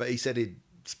 Yeah, but he said he'd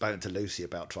spoken to Lucy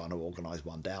about trying to organise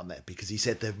one down there because he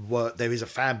said there is a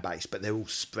fan base, but they're all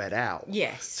spread out.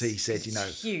 Yes. So he said,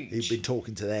 it's huge. he'd been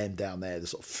talking to them down there, the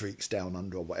sort of freaks down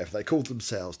under or whatever they called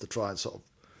themselves, to try and sort of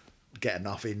get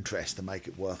enough interest to make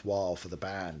it worthwhile for the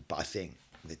band. But I think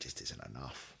there just isn't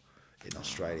enough in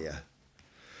Australia.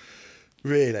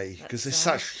 Really, because there's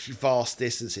such vast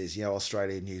distances,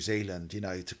 Australia and New Zealand,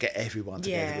 to get everyone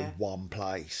together in one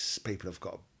place, people have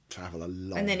got to travel a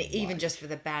long way. And then even just for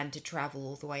the band to travel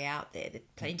all the way out there, the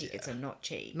plane tickets are not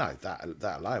cheap. No, that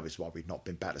alone is why we've not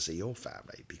been back to see your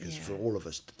family, because for all of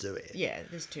us to do it,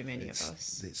 there's too many of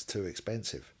us. It's too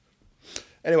expensive.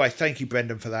 Anyway, thank you,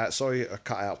 Brendan, for that. Sorry I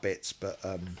cut out bits, but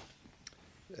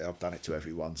I've done it to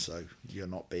everyone, so you're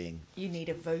not being... You need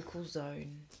a vocal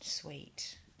zone.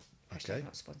 Sweet. Actually, Okay.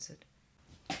 not sponsored.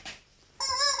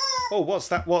 Oh, what's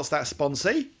that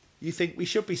sponsee? You think we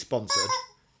should be sponsored?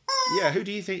 Yeah, who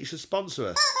do you think should sponsor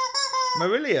us?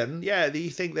 Marillion? Yeah, do you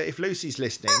think that if Lucy's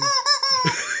listening,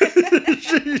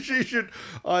 she should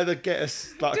either get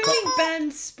us... like Don't think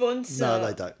bands sponsor. No,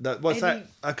 they don't. No, what's that?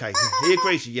 Okay, he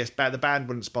agrees with you. Yes, the band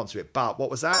wouldn't sponsor it, but what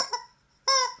was that?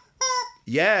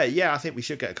 Yeah, I think we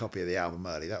should get a copy of the album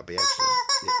early. That would be excellent.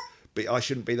 Yeah. But I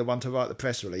shouldn't be the one to write the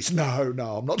press release. No, I'm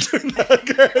not doing that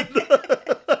again.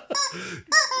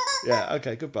 Yeah,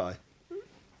 okay, goodbye.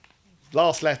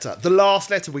 Last letter. The last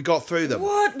letter, we got through them.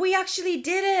 What? We actually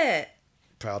did it.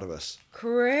 Proud of us.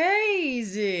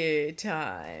 Crazy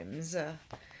times.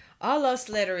 Our last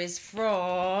letter is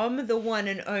from the one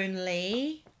and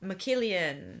only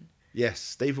McKillian. Yes,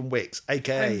 Stephen Wicks,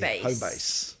 a.k.a. Homebase.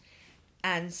 Homebase.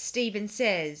 And Stephen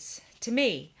says, to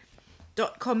me,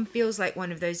 .com feels like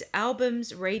one of those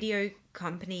albums radio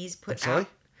companies put Sorry? out.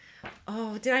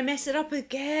 Oh, did I mess it up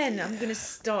again? I'm going to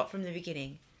start from the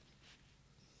beginning.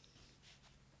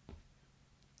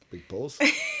 Big pause.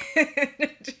 You're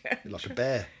like a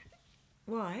bear.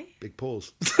 Why? Big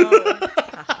pause.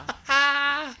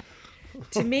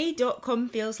 To me, .com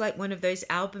feels like one of those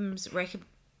albums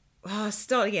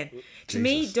start again. To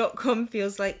me, .com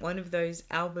feels like one of those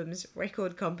albums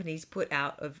record companies put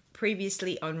out of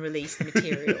previously unreleased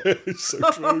material. It's so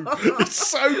true. It's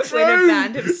so true. When a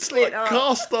band have It's split like up.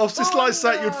 cast-offs. It's like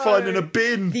something you'd find in a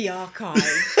bin. The archive.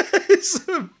 It's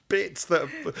bits that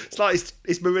it's like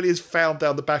it's Marillion's found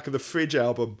down the back of the fridge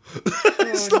album.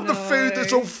 It's like the food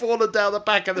that's all fallen down the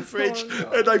back of the fridge,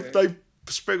 and they've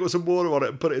sprinkled some water on it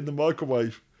and put it in the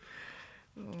microwave.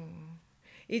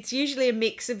 It's usually a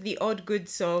mix of the odd good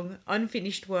song,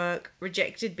 unfinished work,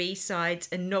 rejected B-sides,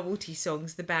 and novelty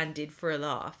songs the band did for a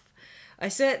laugh. I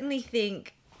certainly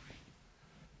think...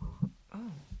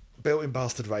 Built-in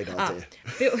Bastard Radar,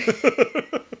 dear.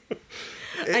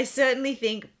 I certainly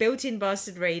think Built-in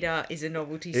Bastard Radar is a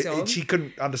novelty song. She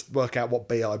couldn't work out what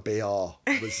BIBR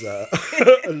was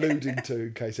alluding to,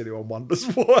 in case anyone wonders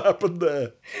what happened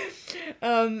there.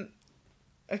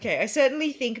 Okay, I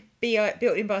certainly think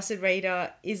Built-in Bastard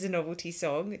Radar is a novelty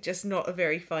song, just not a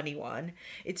very funny one.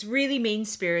 It's really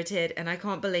mean-spirited, and I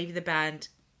can't believe the band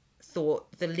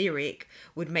thought the lyric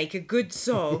would make a good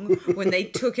song when they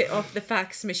took it off the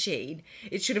fax machine.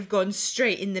 It should have gone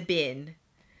straight in the bin.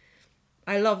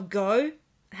 I love Go,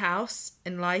 House,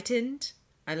 Enlightened.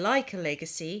 I like A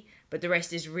Legacy, but the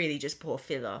rest is really just poor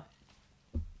filler.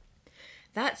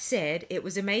 That said, it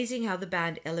was amazing how the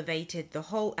band elevated the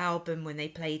whole album when they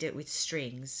played it with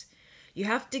strings. You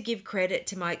have to give credit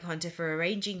to Mike Hunter for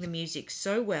arranging the music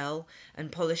so well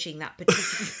and polishing that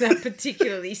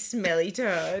particularly smelly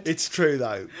turd. It's true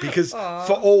though, because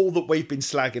for all that we've been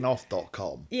slagging off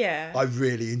 .com, Yeah. I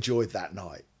really enjoyed that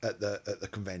night at the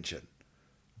convention,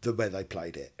 where they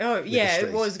played it. Oh with yeah, the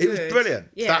it was strings. good. It was brilliant.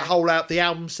 Yeah. That whole the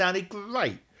album sounded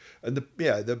great, and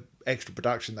the extra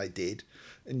production they did,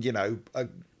 and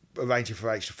arranging for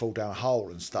H to fall down a hole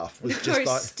and stuff was just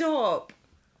like stop.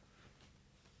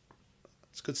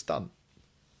 It's a good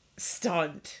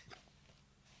stunt.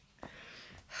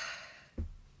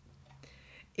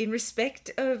 In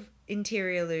respect of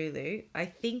Interior Lulu, I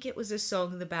think it was a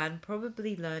song the band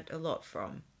probably learnt a lot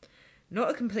from. Not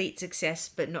a complete success,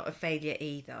 but not a failure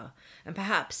either, and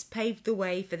perhaps paved the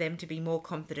way for them to be more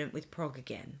confident with prog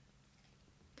again.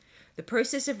 The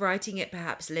process of writing it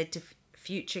perhaps led to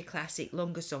future classic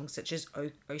longer songs such as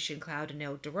Ocean Cloud and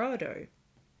El Dorado.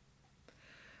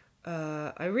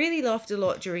 I really laughed a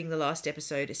lot during the last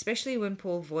episode, especially when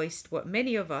Paul voiced what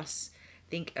many of us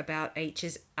think about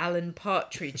H's Alan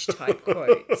Partridge type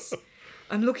quotes.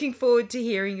 I'm looking forward to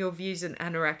hearing your views on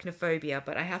Anarachnophobia,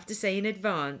 but I have to say in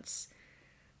advance,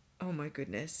 oh my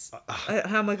goodness,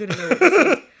 how am I going to know what this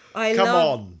is? Come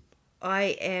on.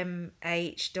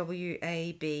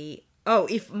 IMHWAB. Oh,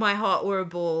 if my heart were a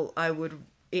ball,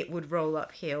 it would roll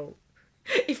uphill.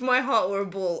 If my heart were a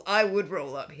ball, I would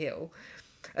roll uphill.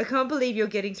 I can't believe you're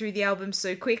getting through the album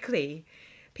so quickly.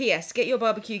 P.S. Get your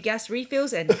barbecue gas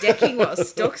refills and decking while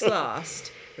stocks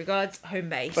last. Regards, Home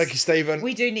Base. Thank you, Stephen.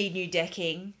 We do need new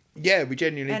decking. Yeah, we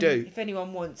genuinely do. If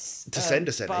anyone wants to send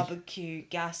us any barbecue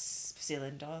gas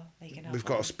cylinder, they can have We've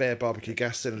one. got a spare barbecue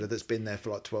gas cylinder that's been there for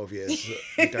like 12 years.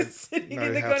 We don't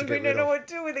know how to We get don't rid know of. what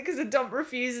to do with it because the dump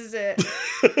refuses it.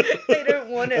 They don't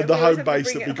want it. And the We always home have to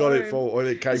base bring that we got it home. for, or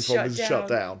it came It's from, shut is shut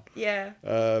down.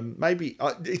 Yeah. Maybe.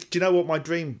 Do you know what my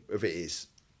dream of it is?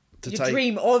 Your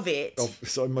dream of it.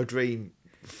 So my dream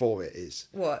for it is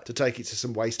What? to take it to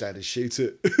some wasteland and shoot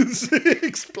it,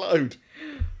 explode.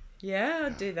 Yeah,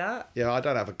 I'd do that. Yeah, I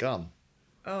don't have a gun.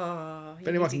 Oh, If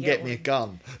anyone can get me a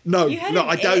gun, no, had no, an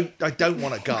I don't. I don't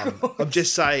want a gun. I'm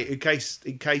just saying, in case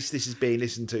this is being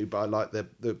listened to by like the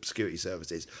security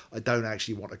services, I don't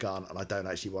actually want a gun, and I don't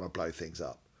actually want to blow things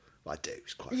up. I do.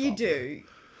 It's quite. You fun. do,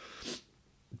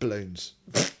 Balloons.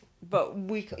 but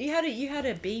you had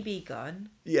a BB gun.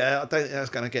 Yeah, I don't think that's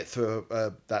going to get through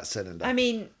that cylinder. I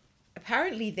mean,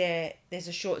 apparently there's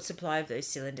a short supply of those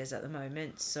cylinders at the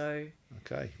moment, so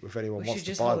Okay, if anyone we wants should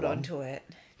to just buy hold one, on to it.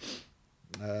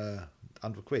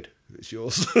 £100. It's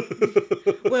yours.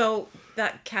 Well,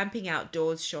 that Camping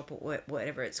Outdoors shop or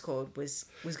whatever it's called was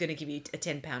going to give you a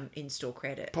 £10 in-store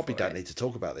credit. Probably for don't it. need to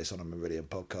talk about this on a Meridian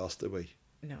podcast, do we?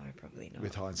 No, probably not.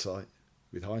 With hindsight,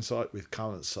 with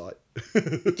current sight,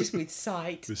 Just with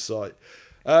sight. with sight.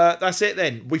 That's it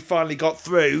then. We finally got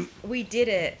through We did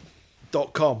it.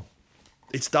 .com.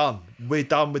 It's done. We're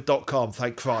done with .com.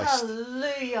 Thank Christ.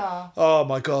 Hallelujah. Oh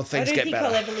my God, I things don't get think better.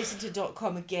 I'll ever listen to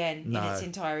 .com again No. in its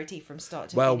entirety from start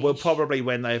to Well, finish. we'll probably,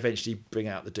 when they eventually bring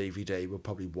out the DVD, we'll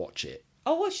probably watch it.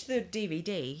 I'll watch the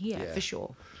DVD, yeah, Yeah. for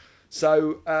sure.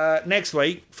 So next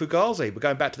week, Fugazi. We're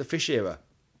going back to the Fish era.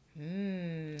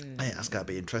 Yeah, that's going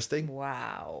to be interesting.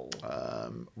 Wow.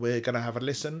 We're going to have a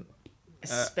listen.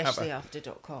 Especially after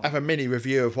 .com. Have a mini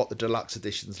review of what the deluxe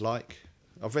edition's like.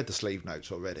 I've read the sleeve notes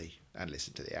already and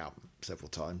listened to the album several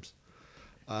times.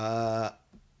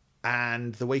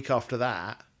 And the week after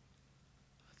that,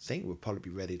 I think we'll probably be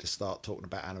ready to start talking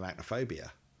about Anarachnophobia.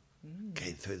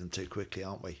 Getting through them too quickly,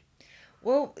 aren't we?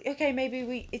 Well, okay,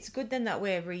 maybe it's good then that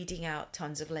we're reading out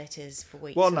tons of letters for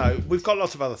weeks. Well, on no, end. we've got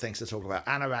lots of other things to talk about.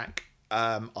 Anorak,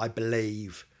 I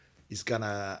believe, is going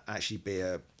to actually be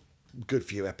a good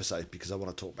few episodes because I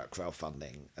want to talk about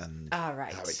crowdfunding and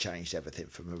Right. how it changed everything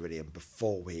for Meridian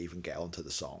before we even get onto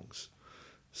the songs.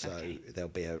 So Okay. there'll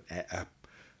be a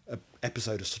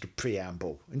episode of sort of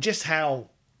preamble and just how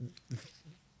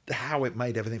it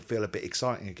made everything feel a bit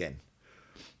exciting again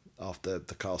after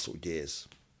the Castle years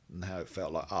and how it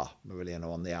felt like Meridian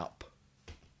are on the up.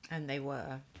 And they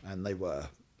were. And they were.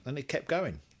 And it kept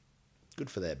going. Good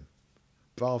for them.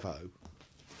 Bravo.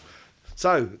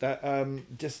 So that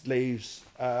just leaves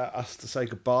us to say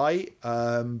goodbye.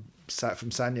 From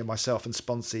Sanya, myself, and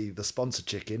Sponsy, the sponsor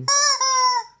chicken.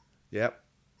 Yep.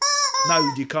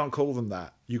 No, you can't call them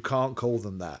that. You can't call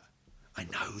them that. I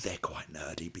know they're quite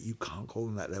nerdy, but you can't call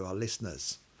them that. They're our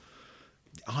listeners.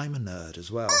 I'm a nerd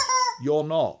as well. You're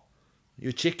not.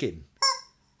 You're a chicken.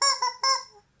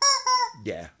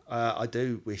 Yeah, I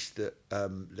do wish that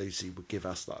Lucy would give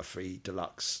us like a free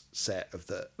deluxe set of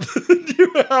the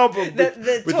new album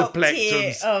The with top the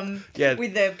tier, plectrums. Yeah.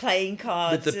 with the playing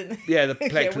cards. With the, and... yeah, the Yeah,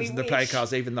 plectrums we and the playing wish.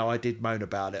 cards, even though I did moan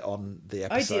about it on the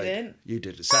episode. didn't. You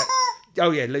did. So,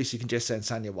 oh yeah, Lucy can just send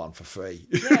Sanya one for free.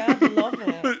 Yeah, I'd love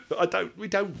it. We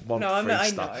don't want No, free I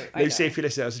stuff. know, I Lucy, know. if you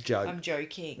listen, that was a joke. I'm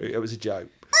joking. It was a joke.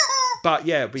 But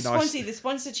yeah, it'd be nice. Sponsy, the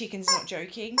sponsor chicken's not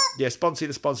joking. Yeah, Sponsy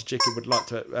the Sponsor Chicken would like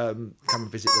to come and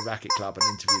visit the Racket Club and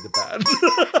interview the band.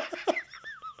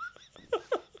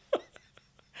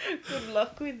 Good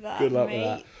luck with that, Good luck mate. with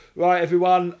that. Right,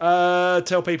 everyone,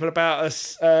 tell people about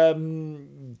us.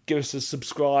 Give us a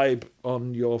subscribe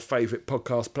on your favourite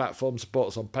podcast platform. Support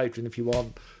us on Patreon if you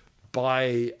want.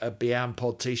 Buy a Beyond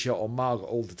Pod t-shirt or mug.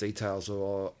 All the details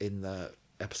are in the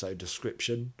episode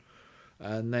description.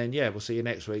 And then, yeah, we'll see you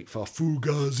next week for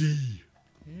Fugazi.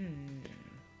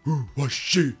 Who was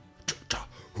she? Ta-ta.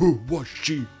 Who was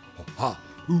she? Ha-ha.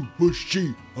 Who was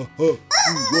she? Ha-ha. Who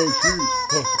was she?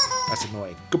 Ha-ha. That's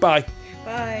annoying. Goodbye.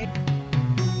 Bye.